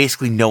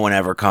 basically no one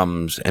ever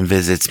comes and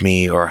visits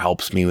me or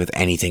helps me with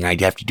anything.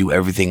 I'd have to do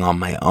everything on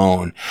my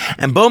own.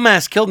 And Bone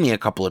Mass killed me a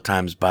couple of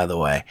times, by the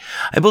way.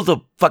 I built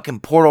a fucking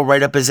portal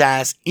right up his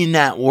ass in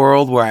that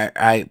world where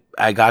I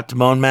got to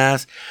Bone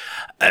Mass.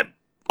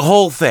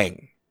 Whole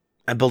thing.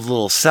 I built a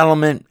little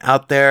settlement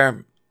out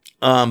there.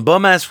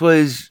 Bone Mass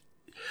was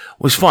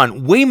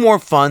fun. Way more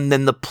fun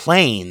than the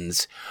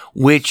Plains,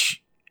 which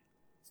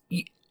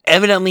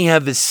evidently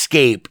have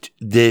escaped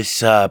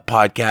this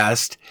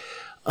podcast.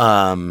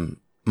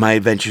 My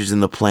adventures in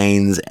the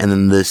Plains, and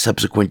then the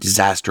subsequent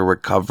disaster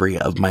recovery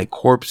of my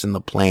corpse in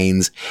the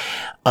Plains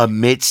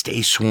amidst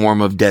a swarm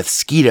of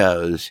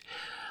deathsquitos,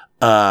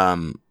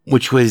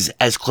 which was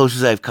as close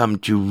as I've come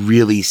to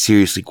really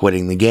seriously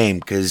quitting the game,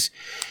 because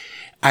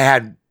I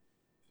had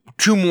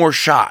 2 more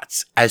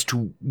shots as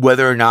to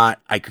whether or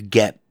not I could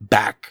get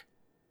back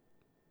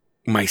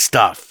my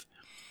stuff.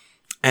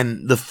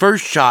 And the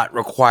first shot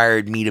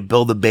required me to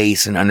build a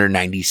base in under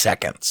 90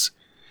 seconds,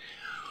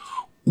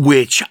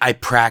 which I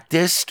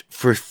practiced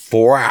for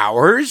 4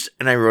 hours,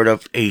 and I wrote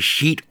up a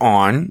sheet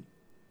on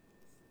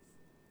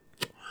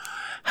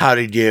how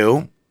to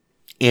do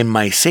in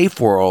my safe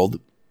world.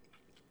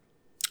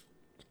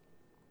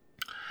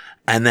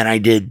 And then I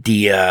did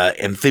the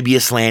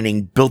amphibious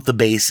landing, built the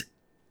base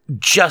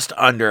just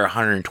under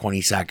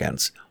 120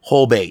 seconds.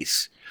 Whole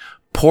base.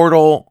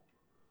 Portal,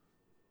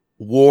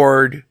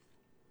 ward,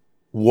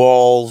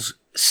 walls,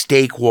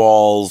 stake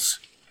walls,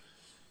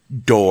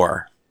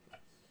 door.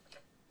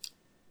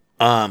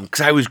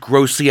 Because I was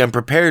grossly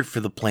unprepared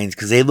for the Plains,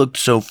 because they looked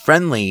so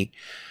friendly.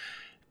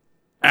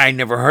 I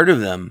never heard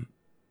of them,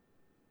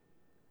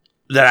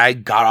 that I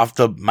got off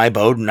my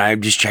boat and I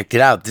just checked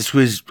it out. This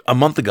was a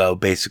month ago,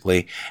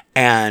 basically,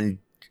 and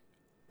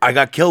I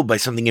got killed by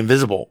something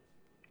invisible.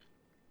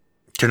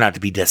 Turned out to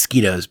be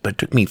deathsquitos, but it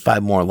took me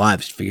 5 more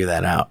lives to figure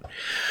that out.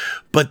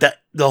 But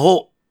the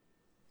whole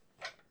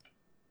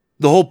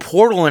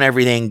portal and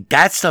everything,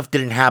 that stuff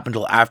didn't happen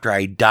until after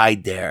I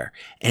died there.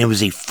 And it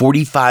was a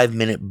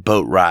 45-minute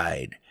boat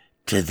ride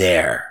to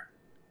there.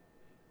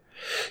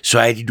 So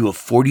I had to do a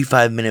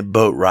 45-minute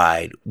boat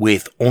ride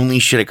with only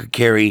shit I could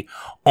carry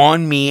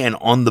on me and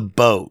on the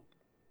boat.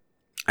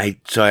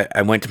 So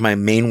I went to my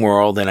main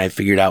world and I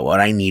figured out what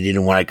I needed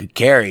and what I could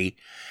carry.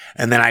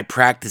 And then I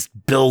practiced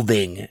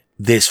building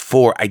this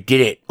fort. I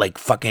did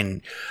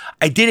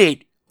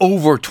it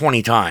over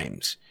 20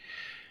 times.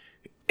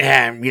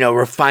 And,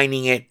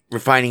 refining it,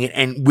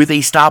 and with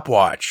a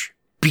stopwatch.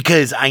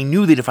 Because I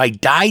knew that if I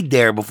died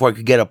there before I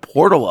could get a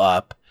portal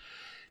up,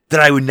 that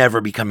I would never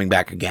be coming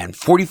back again.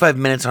 45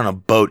 minutes on a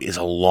boat is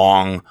a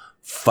long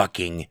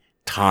fucking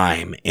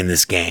time in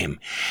this game.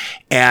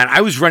 And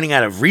I was running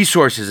out of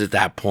resources at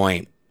that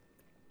point.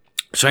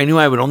 So I knew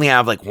I would only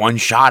have like one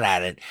shot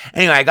at it.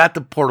 Anyway, I got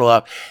the portal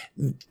up.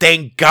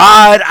 Thank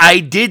God I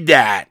did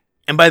that.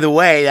 And by the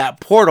way, that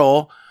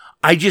portal,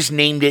 I just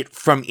named it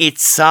from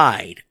its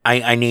side.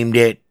 I named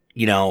it,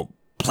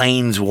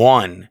 Plains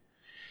 1.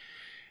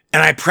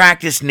 And I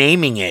practiced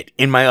naming it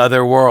in my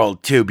other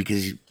world too,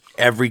 because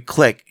every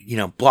click,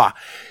 blah.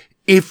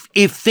 If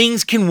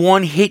things can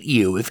one hit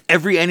you, if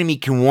every enemy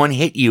can one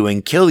hit you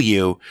and kill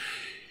you,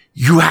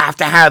 you have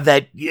to have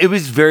that. It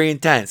was very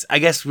intense. I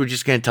guess we're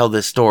just going to tell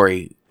this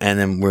story and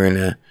then we're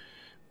going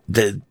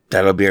to,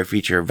 that'll be our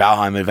feature,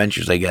 Valheim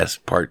Adventures, I guess,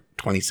 part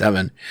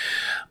 27.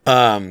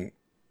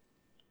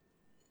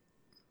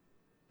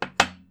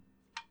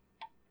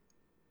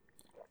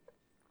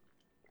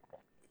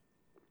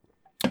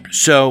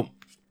 So,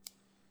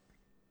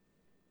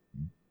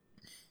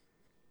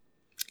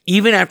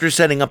 even after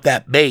setting up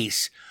that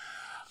base,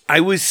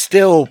 I was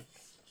still,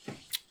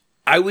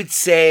 I would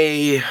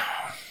say,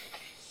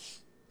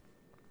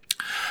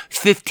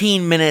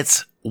 15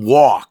 minutes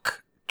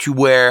walk to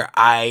where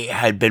I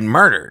had been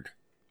murdered.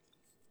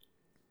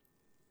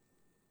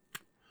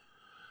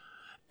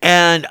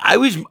 And I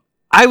was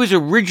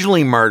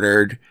originally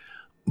murdered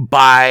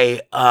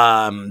by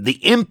the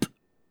imp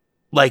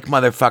like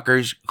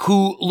motherfuckers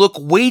who look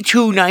way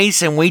too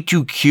nice and way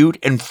too cute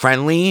and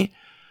friendly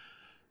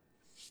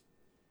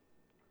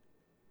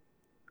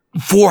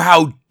for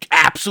how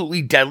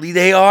absolutely deadly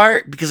they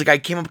are. Because like I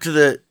came up to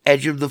the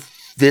edge of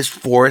this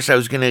forest, I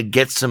was gonna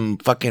get some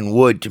fucking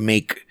wood to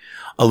make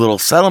a little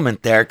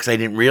settlement there because I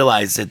didn't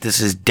realize that this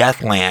is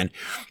Deathland.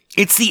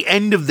 It's the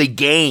end of the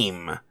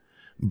game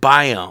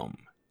biome,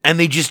 and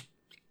they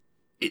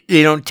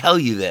don't tell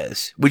you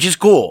this, which is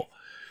cool.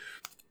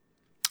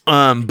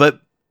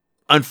 But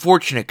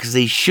unfortunate because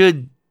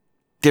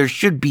there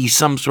should be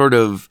some sort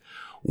of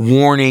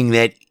warning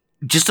that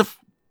just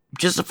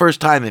the first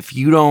time, if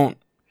you don't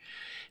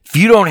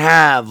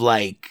have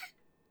like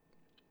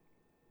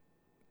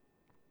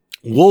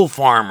wolf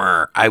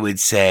armor, I would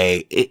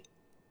say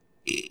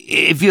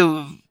if you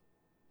have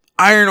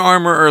iron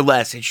armor or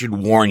less, it should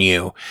warn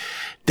you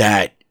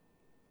that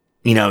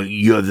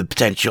you have the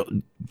potential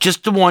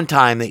just the one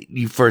time that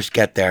you first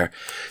get there.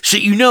 So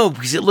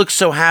because it looks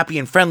so happy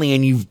and friendly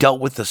and you've dealt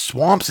with the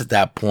swamps at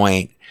that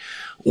point,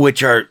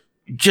 which are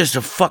just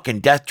a fucking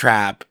death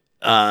trap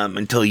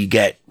until you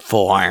get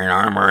full iron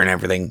armor and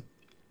everything.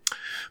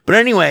 But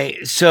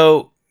anyway,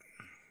 so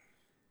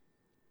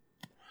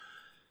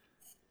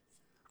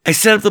I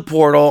set up the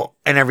portal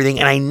and everything,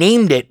 and I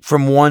named it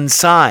from one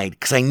side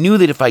because I knew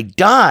that if I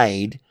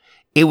died,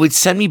 it would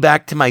send me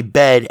back to my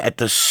bed at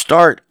the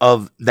start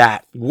of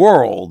that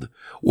world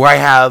where I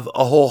have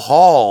a whole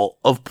hall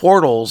of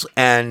portals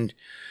and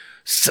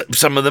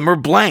some of them are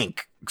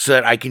blank so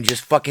that I can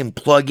just fucking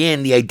plug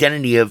in the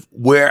identity of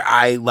where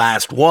I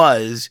last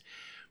was,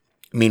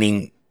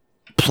 meaning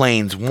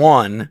Plains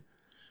 1,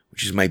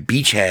 which is my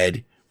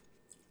beachhead,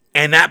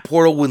 and that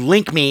portal would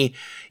link me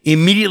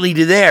immediately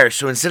to there.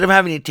 So instead of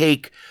having to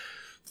take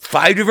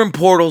 5 different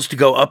portals to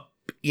go up,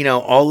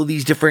 all of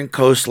these different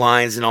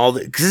coastlines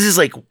and because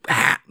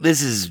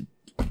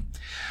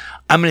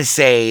I'm going to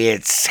say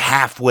it's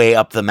halfway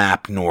up the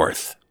map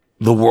north.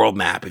 The world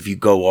map, if you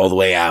go all the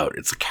way out,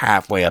 it's like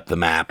halfway up the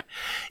map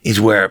is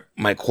where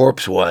my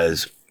corpse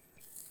was.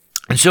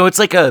 And so it's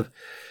like a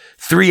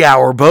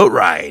 3-hour boat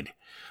ride.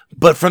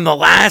 But from the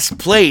last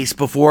place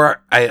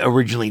before I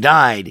originally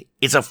died,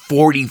 it's a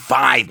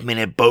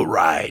 45-minute boat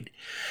ride.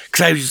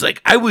 Because I was just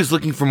like, I was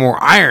looking for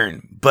more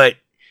iron, but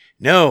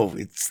no,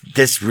 it's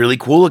this really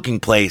cool looking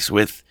place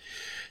with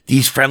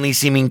these friendly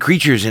seeming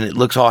creatures and it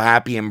looks all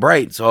happy and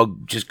bright. So I'll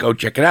just go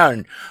check it out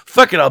and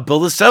fuck it, I'll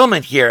build a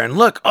settlement here. And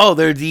look,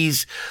 they're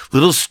these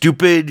little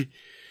stupid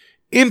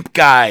imp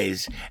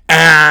guys.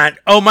 And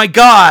oh my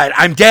God,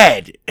 I'm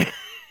dead.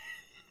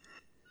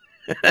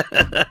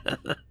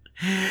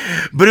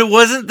 But it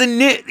wasn't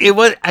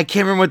I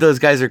can't remember what those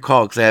guys are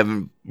called because I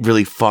haven't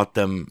really fought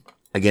them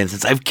again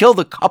since I've killed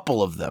a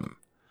couple of them.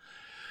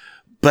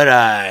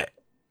 But,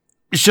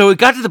 so it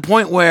got to the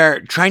point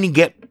where trying to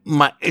get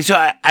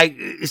I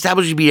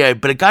established to be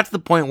dead, but it got to the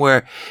point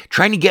where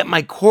trying to get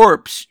my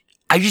corpse,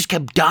 I just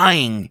kept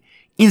dying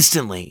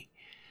instantly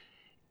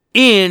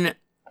in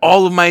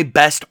all of my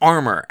best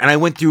armor. And I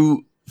went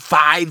through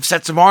 5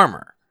 sets of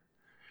armor.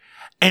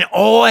 And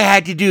all I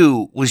had to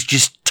do was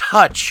just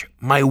touch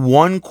my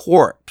one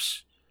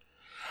corpse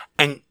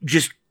and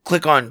just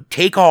click on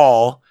take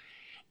all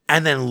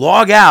and then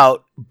log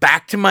out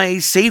back to my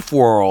safe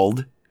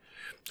world.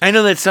 I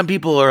know that some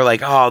people are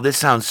like, oh, this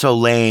sounds so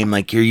lame,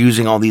 like you're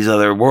using all these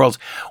other worlds.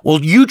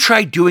 Well, you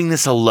try doing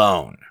this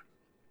alone.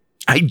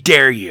 I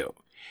dare you.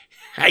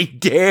 I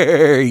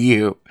dare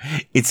you.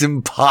 It's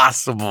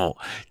impossible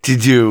to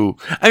do.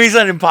 I mean, it's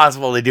not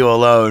impossible to do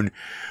alone,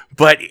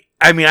 but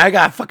I mean, I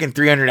got fucking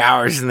 300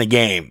 hours in the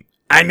game.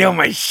 I know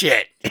my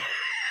shit.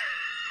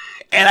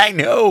 And I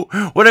know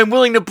what I'm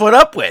willing to put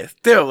up with,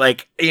 too.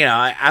 Like,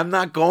 I'm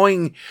not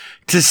going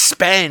to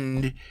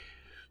spend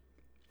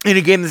in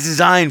a game that's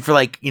designed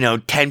for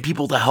 10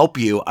 people to help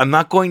you. I'm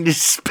not going to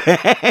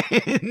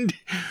spend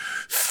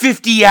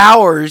 50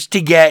 hours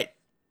to get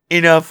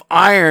enough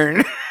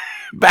iron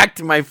back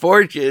to my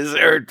forges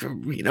or to,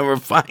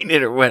 refine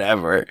it or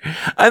whatever.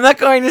 I'm not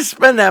going to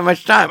spend that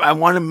much time. I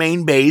want a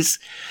main base,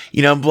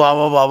 blah,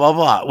 blah, blah, blah,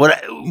 blah.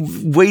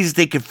 Ways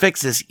they could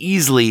fix this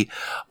easily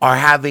are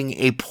having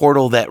a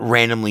portal that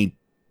randomly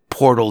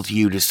portals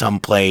you to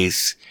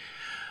someplace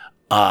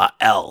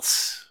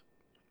else,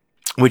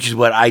 which is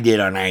what I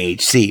did on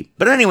IHC.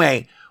 But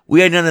anyway,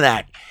 we had none of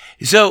that.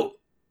 So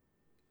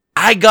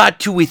I got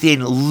to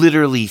within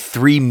literally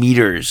 3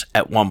 meters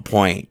at one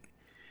point.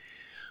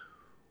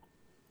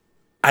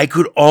 I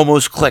could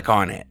almost click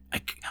on it. I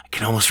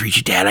can almost reach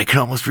it, Dad. I can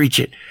almost reach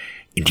it.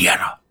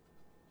 Indiana,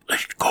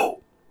 let's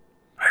go.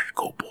 Let's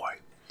go, boy.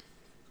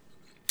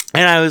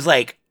 And I was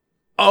like,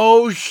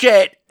 oh,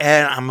 shit.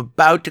 And I'm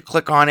about to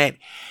click on it.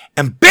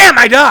 And bam,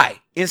 I die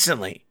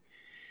instantly.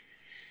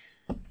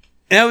 And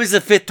that was the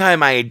 5th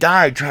time I had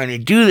died trying to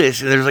do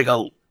this. And there's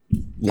a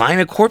line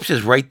of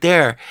corpses right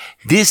there.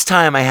 This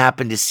time I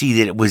happened to see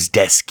that it was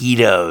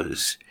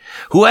Deskitos,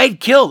 who I'd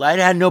killed. I'd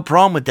had no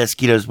problem with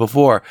Deskitos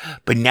before,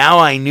 but now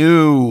I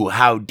knew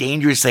how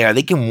dangerous they are.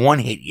 They can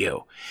one-hit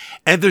you.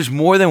 And if there's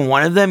more than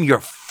one of them, you're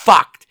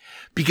fucked.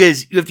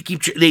 Because you have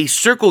to they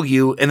circle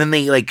you, and then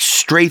they,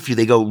 strafe you.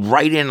 They go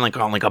right in,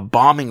 on a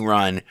bombing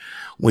run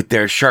with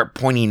their sharp,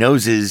 pointy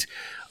noses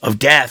of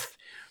death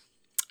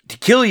to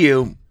kill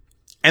you.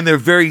 And they're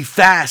very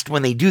fast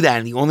when they do that.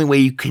 And the only way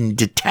you can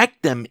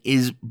detect them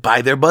is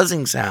by their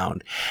buzzing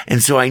sound.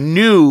 And so I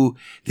knew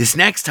this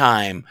next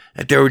time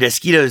that there were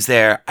Deskitos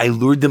there. I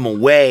lured them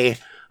away.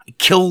 I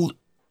killed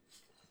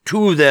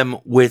 2 of them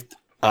with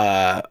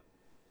bow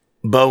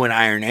and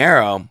iron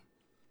arrow.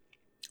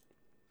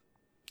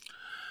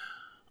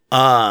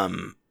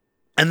 And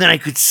then I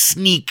could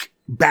sneak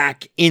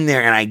back in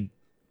there, and I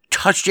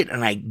touched it,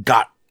 and I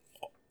got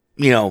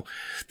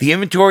the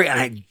inventory, and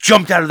I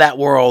jumped out of that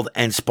world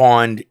and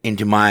spawned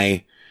into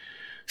my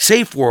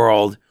safe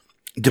world,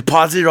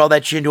 deposited all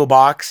that shit into a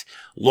box,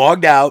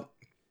 logged out,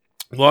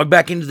 logged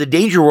back into the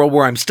danger world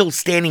where I'm still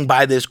standing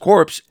by this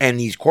corpse and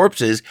these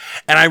corpses,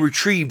 and I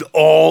retrieved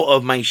all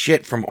of my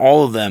shit from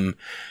all of them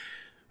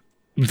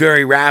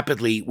very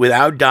rapidly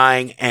without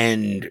dying.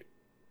 And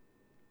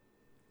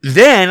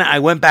then I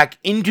went back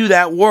into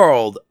that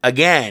world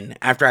again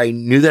after I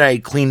knew that I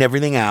had cleaned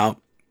everything out.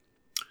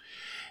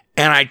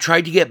 And I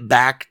tried to get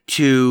back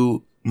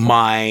to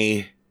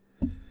my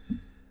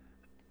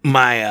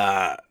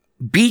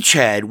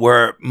beachhead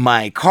where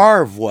my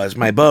carve was,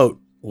 my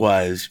boat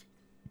was,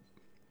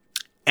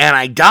 and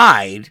I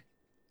died,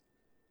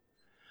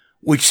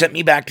 which sent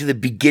me back to the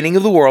beginning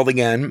of the world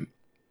again,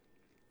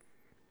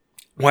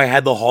 where I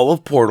had the Hall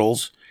of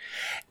Portals,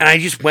 and I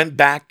just went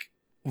back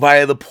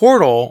via the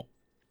portal,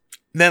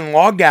 then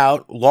logged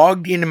out,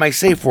 logged into my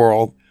safe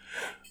world,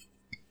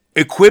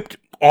 equipped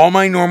all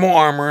my normal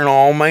armor and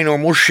all my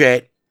normal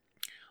shit,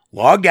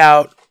 logged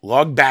out,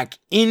 logged back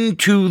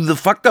into the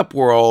fucked up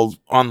world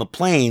on the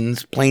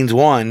plains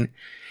 1,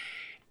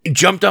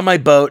 jumped on my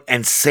boat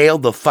and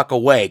sailed the fuck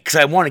away. Because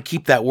I want to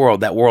keep that world.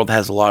 That world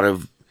has a lot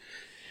of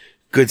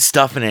good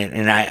stuff in it.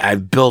 And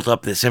I've built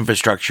up this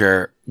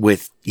infrastructure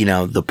with,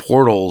 the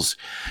portals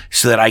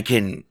so that I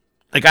can,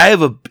 I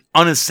have a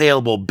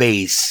unassailable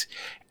base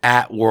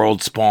at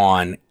World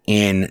Spawn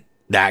in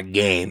that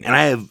game. And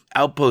I have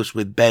outposts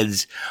with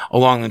beds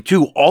along them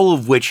too, all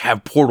of which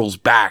have portals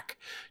back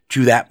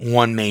to that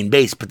one main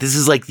base. But this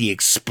is the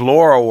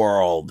Explorer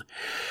world.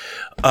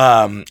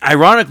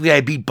 Ironically,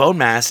 I beat Bone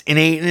Mass in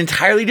an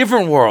entirely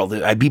different world.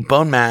 I beat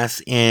Bone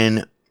Mass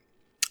in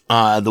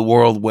the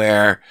world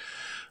where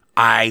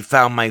I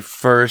found my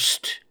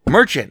first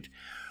merchant.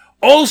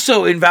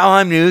 Also in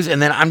Valheim news,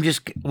 and then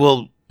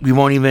we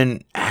won't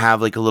even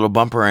have a little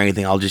bumper or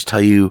anything. I'll just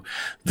tell you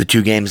the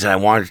 2 games that I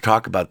wanted to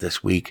talk about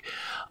this week.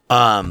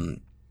 Also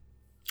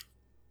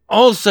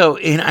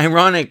in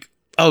ironic,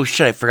 oh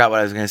shit, I forgot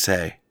what I was going to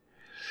say.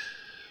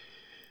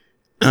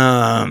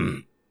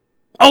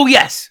 Oh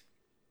yes,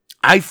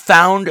 I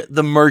found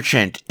the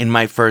merchant in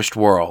my first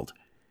world.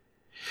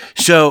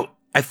 So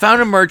I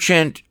found a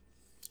merchant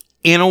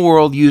in a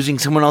world using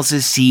someone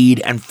else's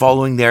seed and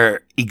following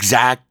their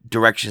exact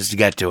directions to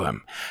get to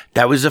him.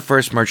 That was the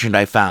first merchant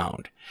I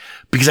found.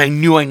 Because I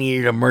knew I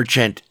needed a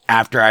merchant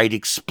after I'd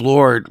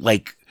explored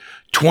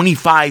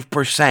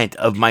 25%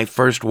 of my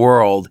first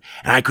world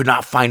and I could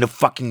not find a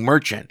fucking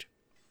merchant.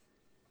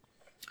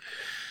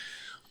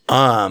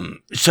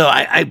 So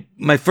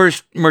my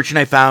first merchant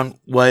I found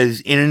was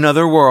in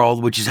another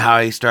world, which is how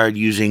I started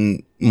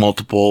using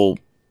multiple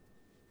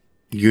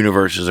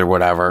universes or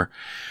whatever.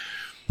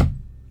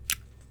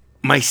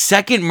 My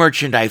second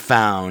merchant I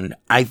found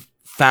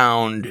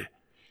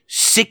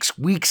 6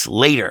 weeks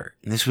later,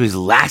 and this was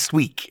last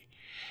week.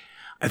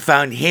 I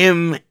found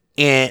him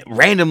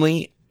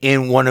randomly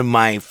in one of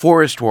my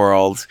forest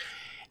worlds,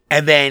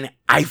 and then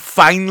I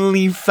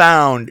finally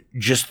found,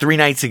 just 3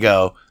 nights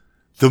ago,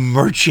 the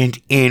merchant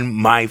in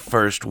My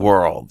First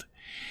World.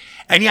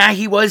 And yeah,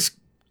 he was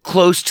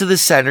close to the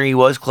center. He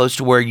was close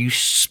to where you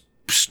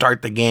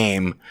start the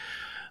game.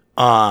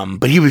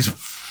 But he was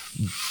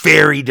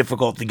very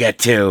difficult to get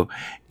to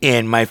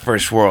in My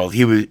First World.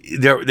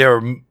 There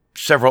were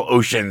several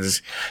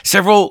oceans,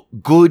 several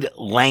good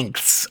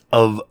lengths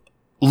of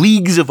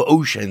leagues of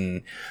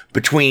ocean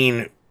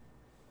between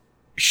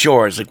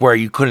shores, like where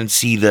you couldn't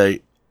see the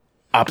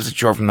opposite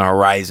shore from the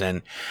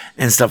horizon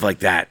and stuff like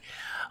that.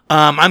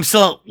 I'm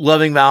still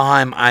loving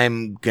Valheim.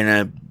 I'm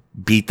gonna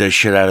beat the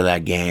shit out of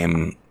that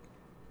game,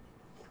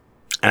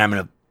 and I'm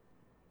gonna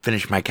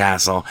finish my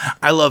castle.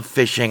 I love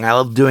fishing. I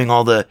love doing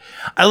all of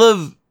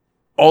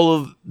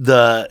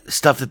the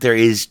stuff that there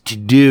is to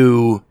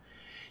do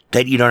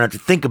that you don't have to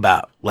think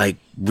about, like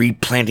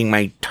replanting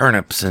my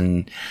turnips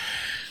and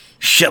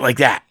shit like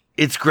that.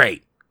 It's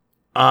great.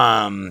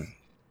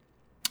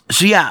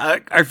 So yeah,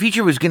 our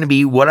feature was going to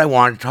be what I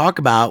wanted to talk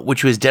about,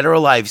 which was Dead or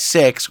Alive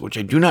 6, which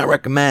I do not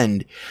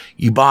recommend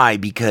you buy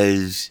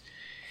because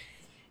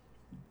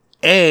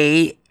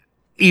even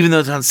though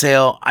it's on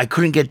sale, I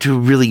couldn't get to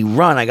really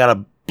run. I got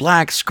a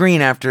black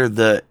screen after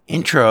the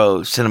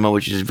intro cinema,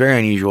 which is very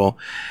unusual.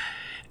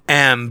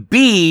 And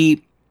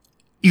B,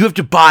 you have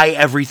to buy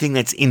everything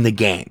that's in the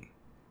game.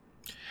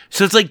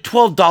 So it's like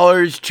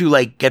 $12 to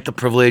like get the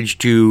privilege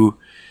to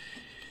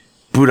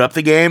boot up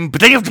the game, but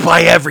then you have to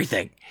buy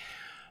everything.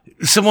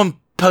 Someone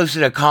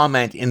posted a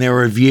comment in their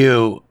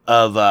review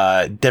of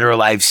Dead or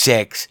Alive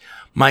 6.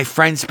 My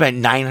friend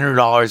spent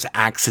 $900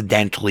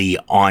 accidentally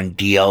on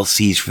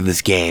DLCs for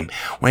this game.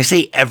 When I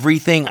say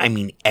everything, I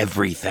mean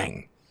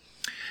everything.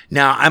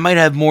 Now, I might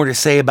have more to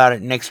say about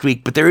it next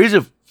week, but there is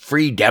a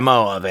free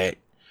demo of it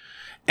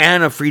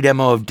and a free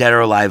demo of Dead or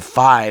Alive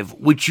 5,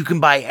 which you can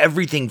buy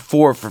everything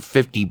for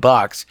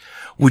 $50,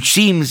 which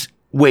seems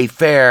way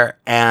fair.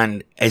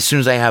 And as soon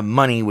as I have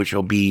money, which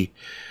will be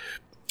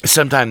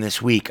sometime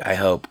this week, I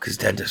hope, because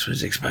dentist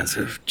was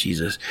expensive.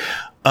 Jesus.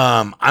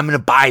 I'm going to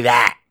buy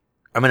that.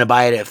 I'm going to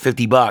buy it at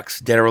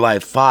 $50, Dead or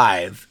Alive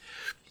 5,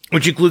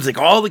 which includes like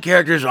all the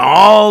characters,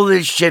 all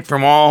this shit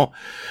from all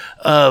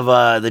of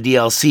the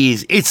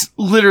DLCs. It's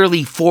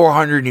literally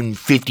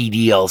 450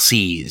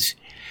 DLCs.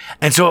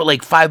 And so at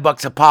like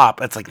 $5 a pop,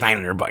 that's like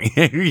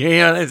 $900. You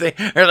know what I'm saying?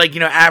 Or like,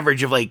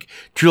 average of like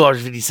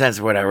 $2.50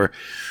 or whatever.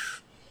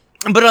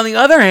 But on the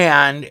other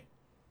hand,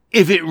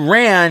 if it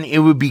ran, it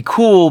would be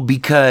cool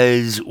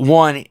because,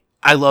 one,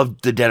 I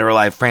love the Dead or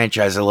Alive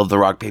franchise. I love the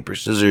rock, paper,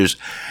 scissors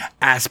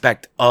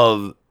aspect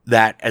of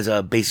that as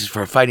a basis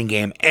for a fighting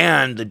game,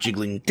 and the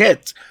jiggling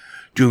tits.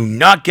 Do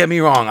not get me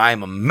wrong. I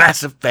am a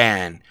massive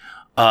fan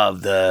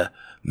of the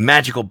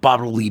magical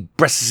bodily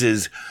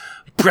breasts,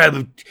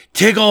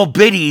 tickle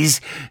bitties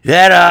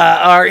that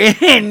are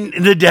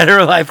in the Dead or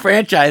Alive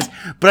franchise.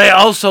 But I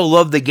also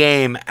love the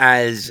game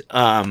as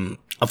a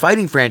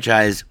fighting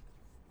franchise.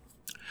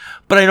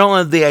 But I don't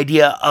love the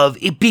idea of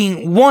it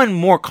being, one,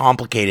 more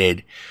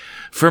complicated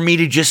for me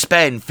to just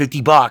spend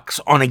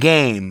 $50 on a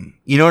game.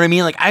 You know what I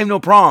mean? Like, I have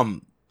no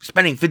problem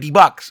spending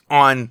 $50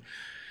 on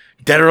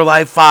Dead or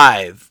Alive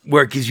 5,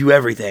 where it gives you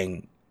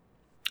everything.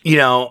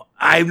 I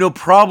have no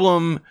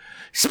problem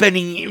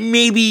spending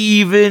maybe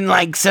even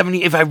like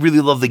 $70 if I really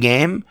love the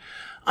game.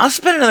 I'll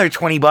spend another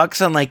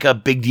 $20 on like a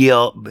big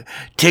deal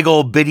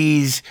Tiggle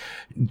Bitties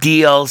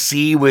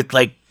DLC with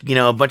like,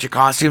 a bunch of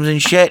costumes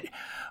and shit.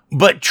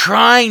 But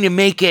trying to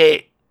make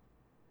it,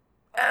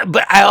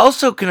 but I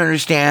also can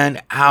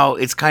understand how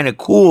it's kind of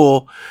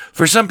cool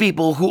for some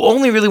people who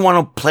only really want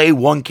to play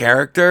one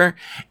character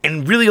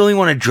and really only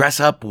want to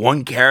dress up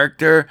one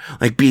character.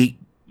 I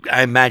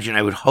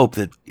would hope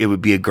that it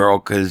would be a girl,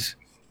 because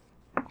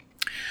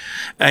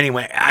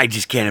anyway, I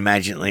just can't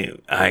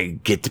imagine I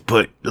get to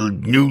put a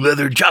new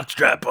leather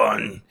jockstrap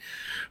on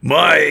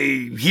my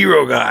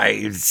hero guy.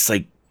 It's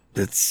like,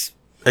 that's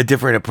a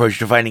different approach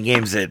to fighting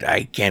games that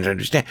I can't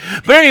understand.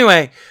 But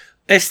anyway,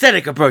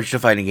 aesthetic approach to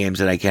fighting games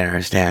that I can't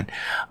understand.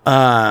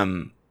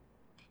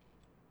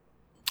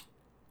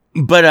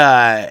 But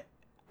I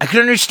could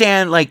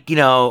understand,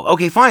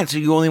 okay, fine, so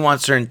you only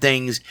want certain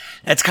things.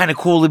 That's kind of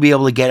cool to be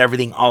able to get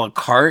everything a la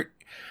carte.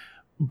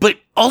 But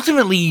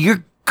ultimately,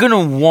 you're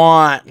gonna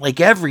want,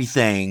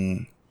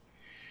 everything.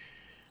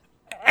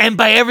 And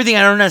by everything,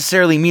 I don't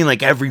necessarily mean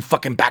every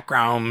fucking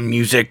background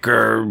music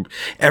or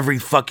every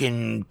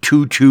fucking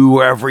tutu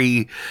or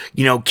every,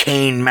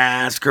 Kane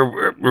mask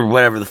or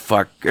whatever the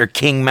fuck, or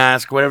King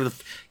mask, or whatever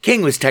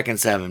King was Tekken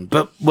 7,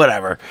 but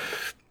whatever.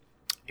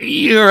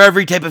 Or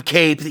every type of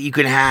cape that you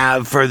can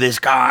have for this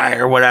guy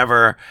or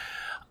whatever.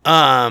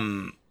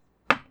 You're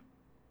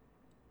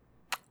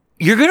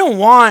gonna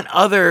want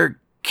other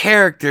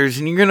characters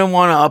and you're gonna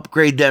want to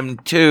upgrade them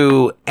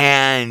too,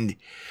 and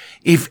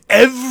if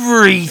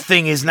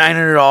everything is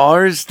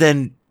 $900,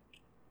 then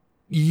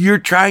you're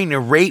trying to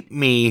rape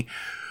me.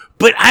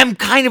 But I'm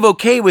kind of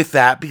okay with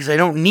that because I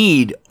don't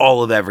need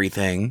all of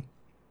everything.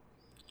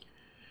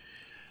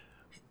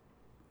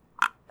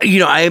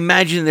 I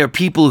imagine there are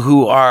people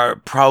who are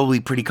probably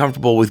pretty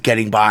comfortable with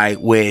getting by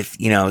with,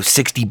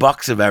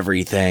 $60 of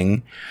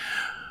everything.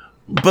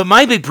 But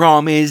my big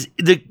problem is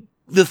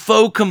the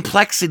faux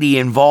complexity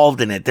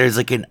involved in it. There's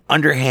like an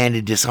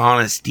underhanded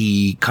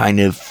dishonesty kind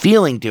of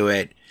feeling to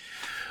it,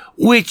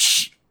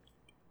 which,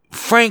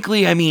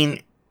 frankly, I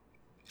mean,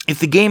 if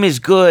the game is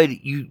good,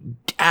 you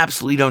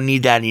absolutely don't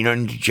need that, and you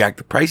don't need to jack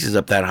the prices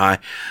up that high.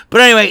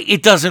 But anyway,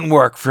 it doesn't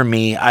work for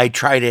me. I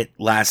tried it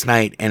last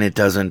night, and it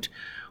doesn't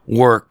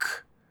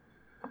work.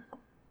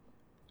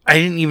 I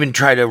didn't even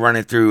try to run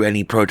it through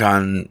any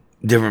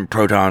different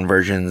Proton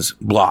versions,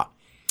 blah.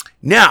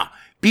 Now,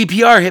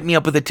 BPR hit me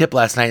up with a tip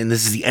last night, and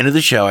this is the end of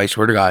the show, I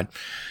swear to God,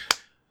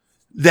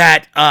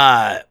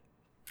 that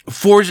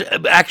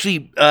Forza,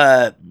 actually,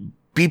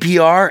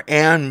 BPR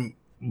and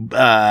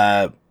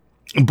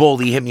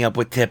Boldy hit me up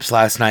with tips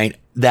last night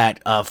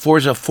that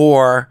Forza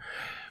 4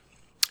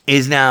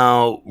 is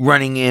now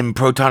running in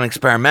Proton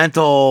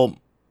Experimental,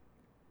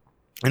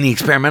 in the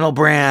experimental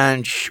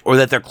branch, or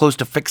that they're close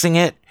to fixing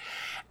it,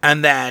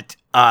 and that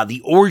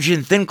the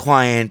Origin Thin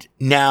client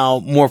now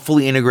more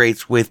fully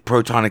integrates with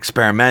Proton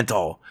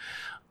Experimental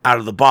out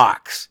of the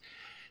box.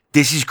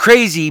 This is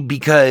crazy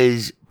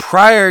because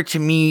prior to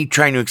me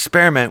trying to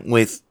experiment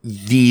with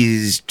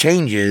these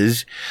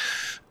changes,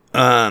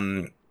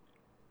 about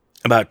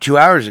 2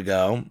 hours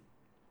ago,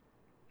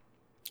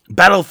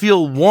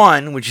 Battlefield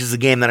 1, which is the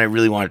game that I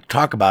really wanted to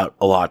talk about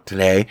a lot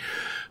today,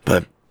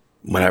 but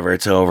whatever,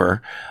 it's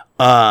over,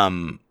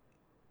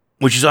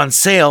 which is on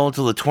sale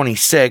till the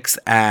 26th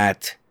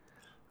at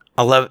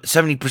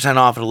 70%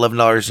 off at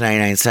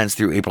 $11.99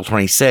 through April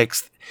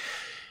 26th.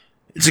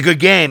 It's a good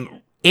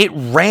game. It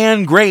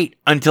ran great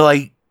until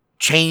I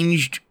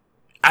changed.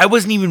 I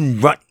wasn't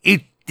even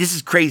this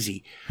is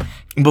crazy.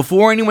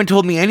 Before anyone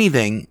told me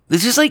anything,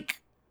 this is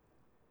like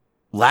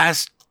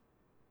last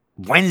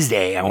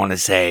Wednesday, I want to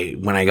say,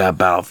 when I got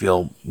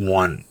Battlefield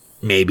 1,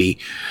 maybe.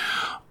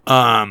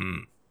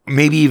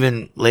 Maybe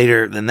even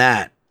later than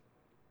that.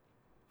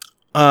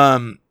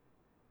 It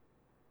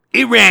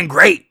ran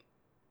great.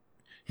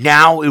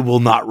 Now it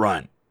will not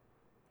run.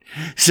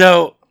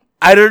 So,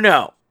 I don't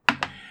know.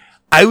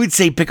 I would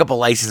say pick up a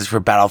license for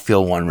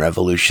Battlefield 1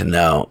 Revolution,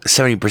 though.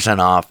 70%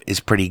 off is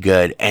pretty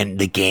good, and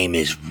the game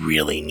is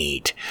really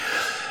neat.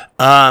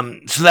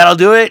 So that'll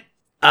do it.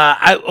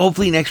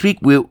 Hopefully next week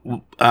we'll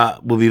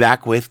be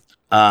back with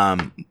a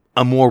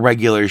more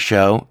regular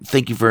show.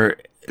 Thank you to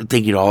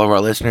all of our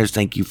listeners.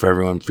 Thank you for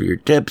everyone for your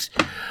tips.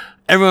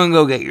 Everyone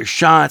go get your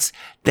shots.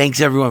 Thanks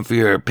everyone for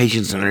your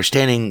patience and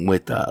understanding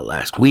with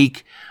last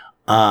week.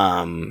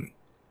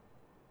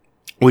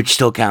 Which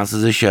still counts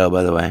as a show,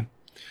 by the way.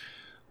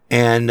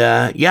 And,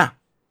 yeah.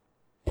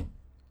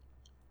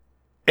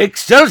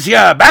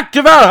 Excelsior! Back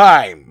to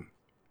Valheim!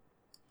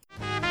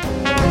 4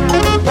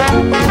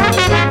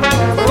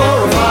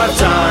 or 5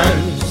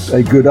 times.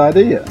 A good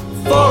idea.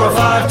 4 or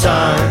 5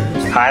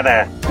 times. Hi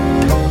there.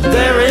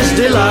 There is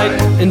delight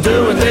in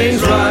doing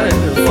things right.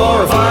 4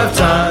 or 5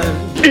 times.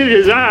 It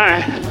is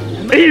I,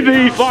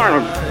 E.B.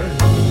 Farnham.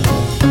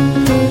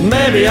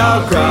 Maybe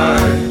I'll cry.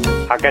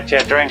 I'll get you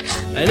a drink.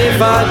 And if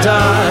I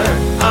die,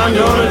 I'm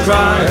gonna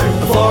try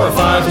 4 or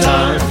 5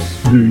 times.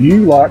 Do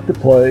you like to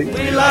play?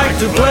 We like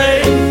to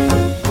play.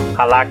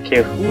 I like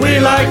you.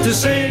 We like to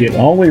sing. It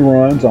only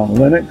runs on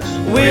Linux.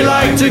 We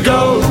like to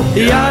go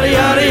yada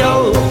yada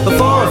yo 4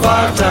 or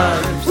 5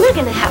 times. We're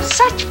gonna have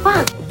such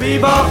fun.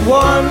 Bebop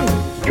 1.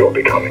 You're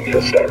becoming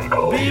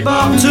hysterical.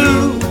 Bebop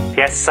 2.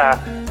 Yes, sir.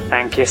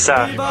 Thank you,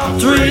 sir. Bebop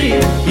 3.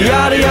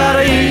 Yada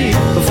yada e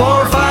 4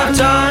 or 5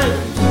 times.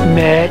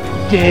 Matt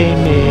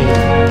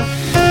Damon.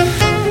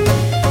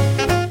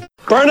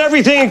 Burn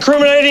everything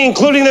incriminating,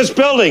 including this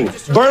building.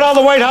 Burn all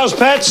the White House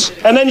pets,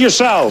 and then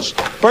yourselves.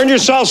 Burn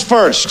yourselves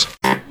first.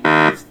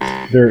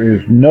 There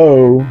is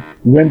no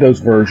Windows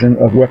version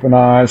of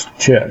weaponized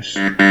chess.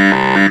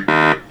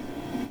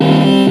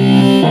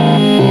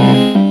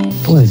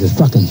 Boy, this is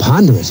fucking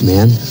ponderous,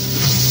 man.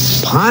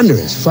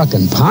 Ponderous,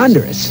 fucking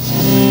ponderous.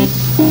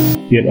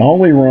 It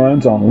only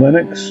runs on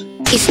Linux.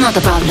 It's not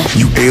a problem.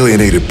 You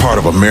alienated part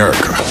of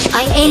America.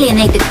 I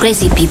alienated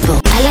crazy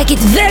people. I like it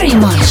very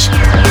much.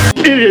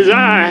 It is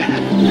I,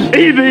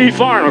 E.B.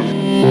 Farnham.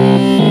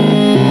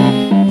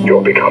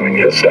 You're becoming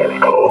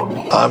hysterical.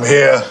 I'm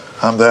here.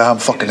 I'm there. I'm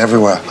fucking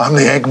everywhere. I'm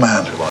the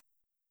Eggman.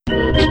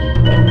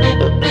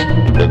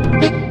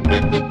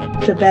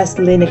 The Best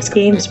Linux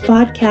Games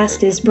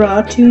podcast is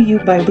brought to you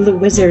by Blue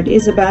Wizard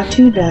is About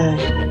to Die.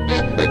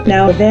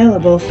 Now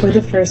available for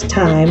the first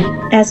time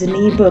as an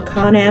ebook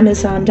on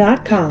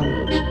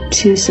Amazon.com.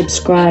 To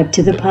subscribe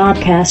to the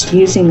podcast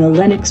using a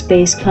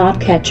Linux-based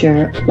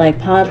podcatcher like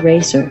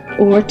Podracer,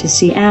 or to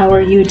see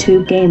our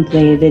YouTube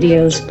gameplay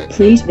videos,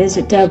 please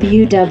visit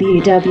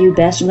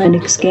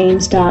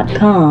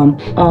www.bestlinuxgames.com.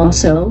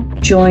 Also,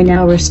 join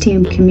our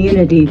Steam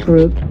community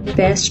group,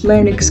 Best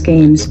Linux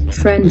Games,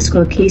 Friends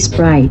Cookie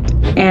Sprite,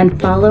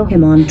 and follow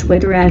him on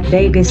Twitter at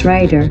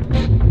VegasWriter.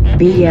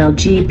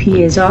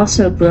 BLGP is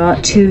also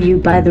brought to you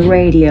by the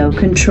Radio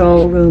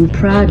Control Room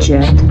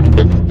Project.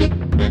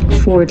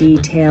 For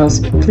details,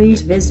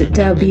 please visit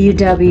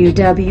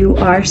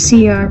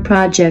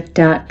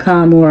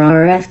www.rcrproject.com or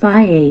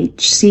rfihc.com.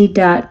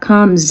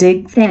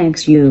 Zig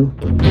thanks you.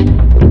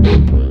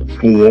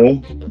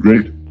 for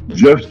great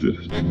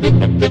justice.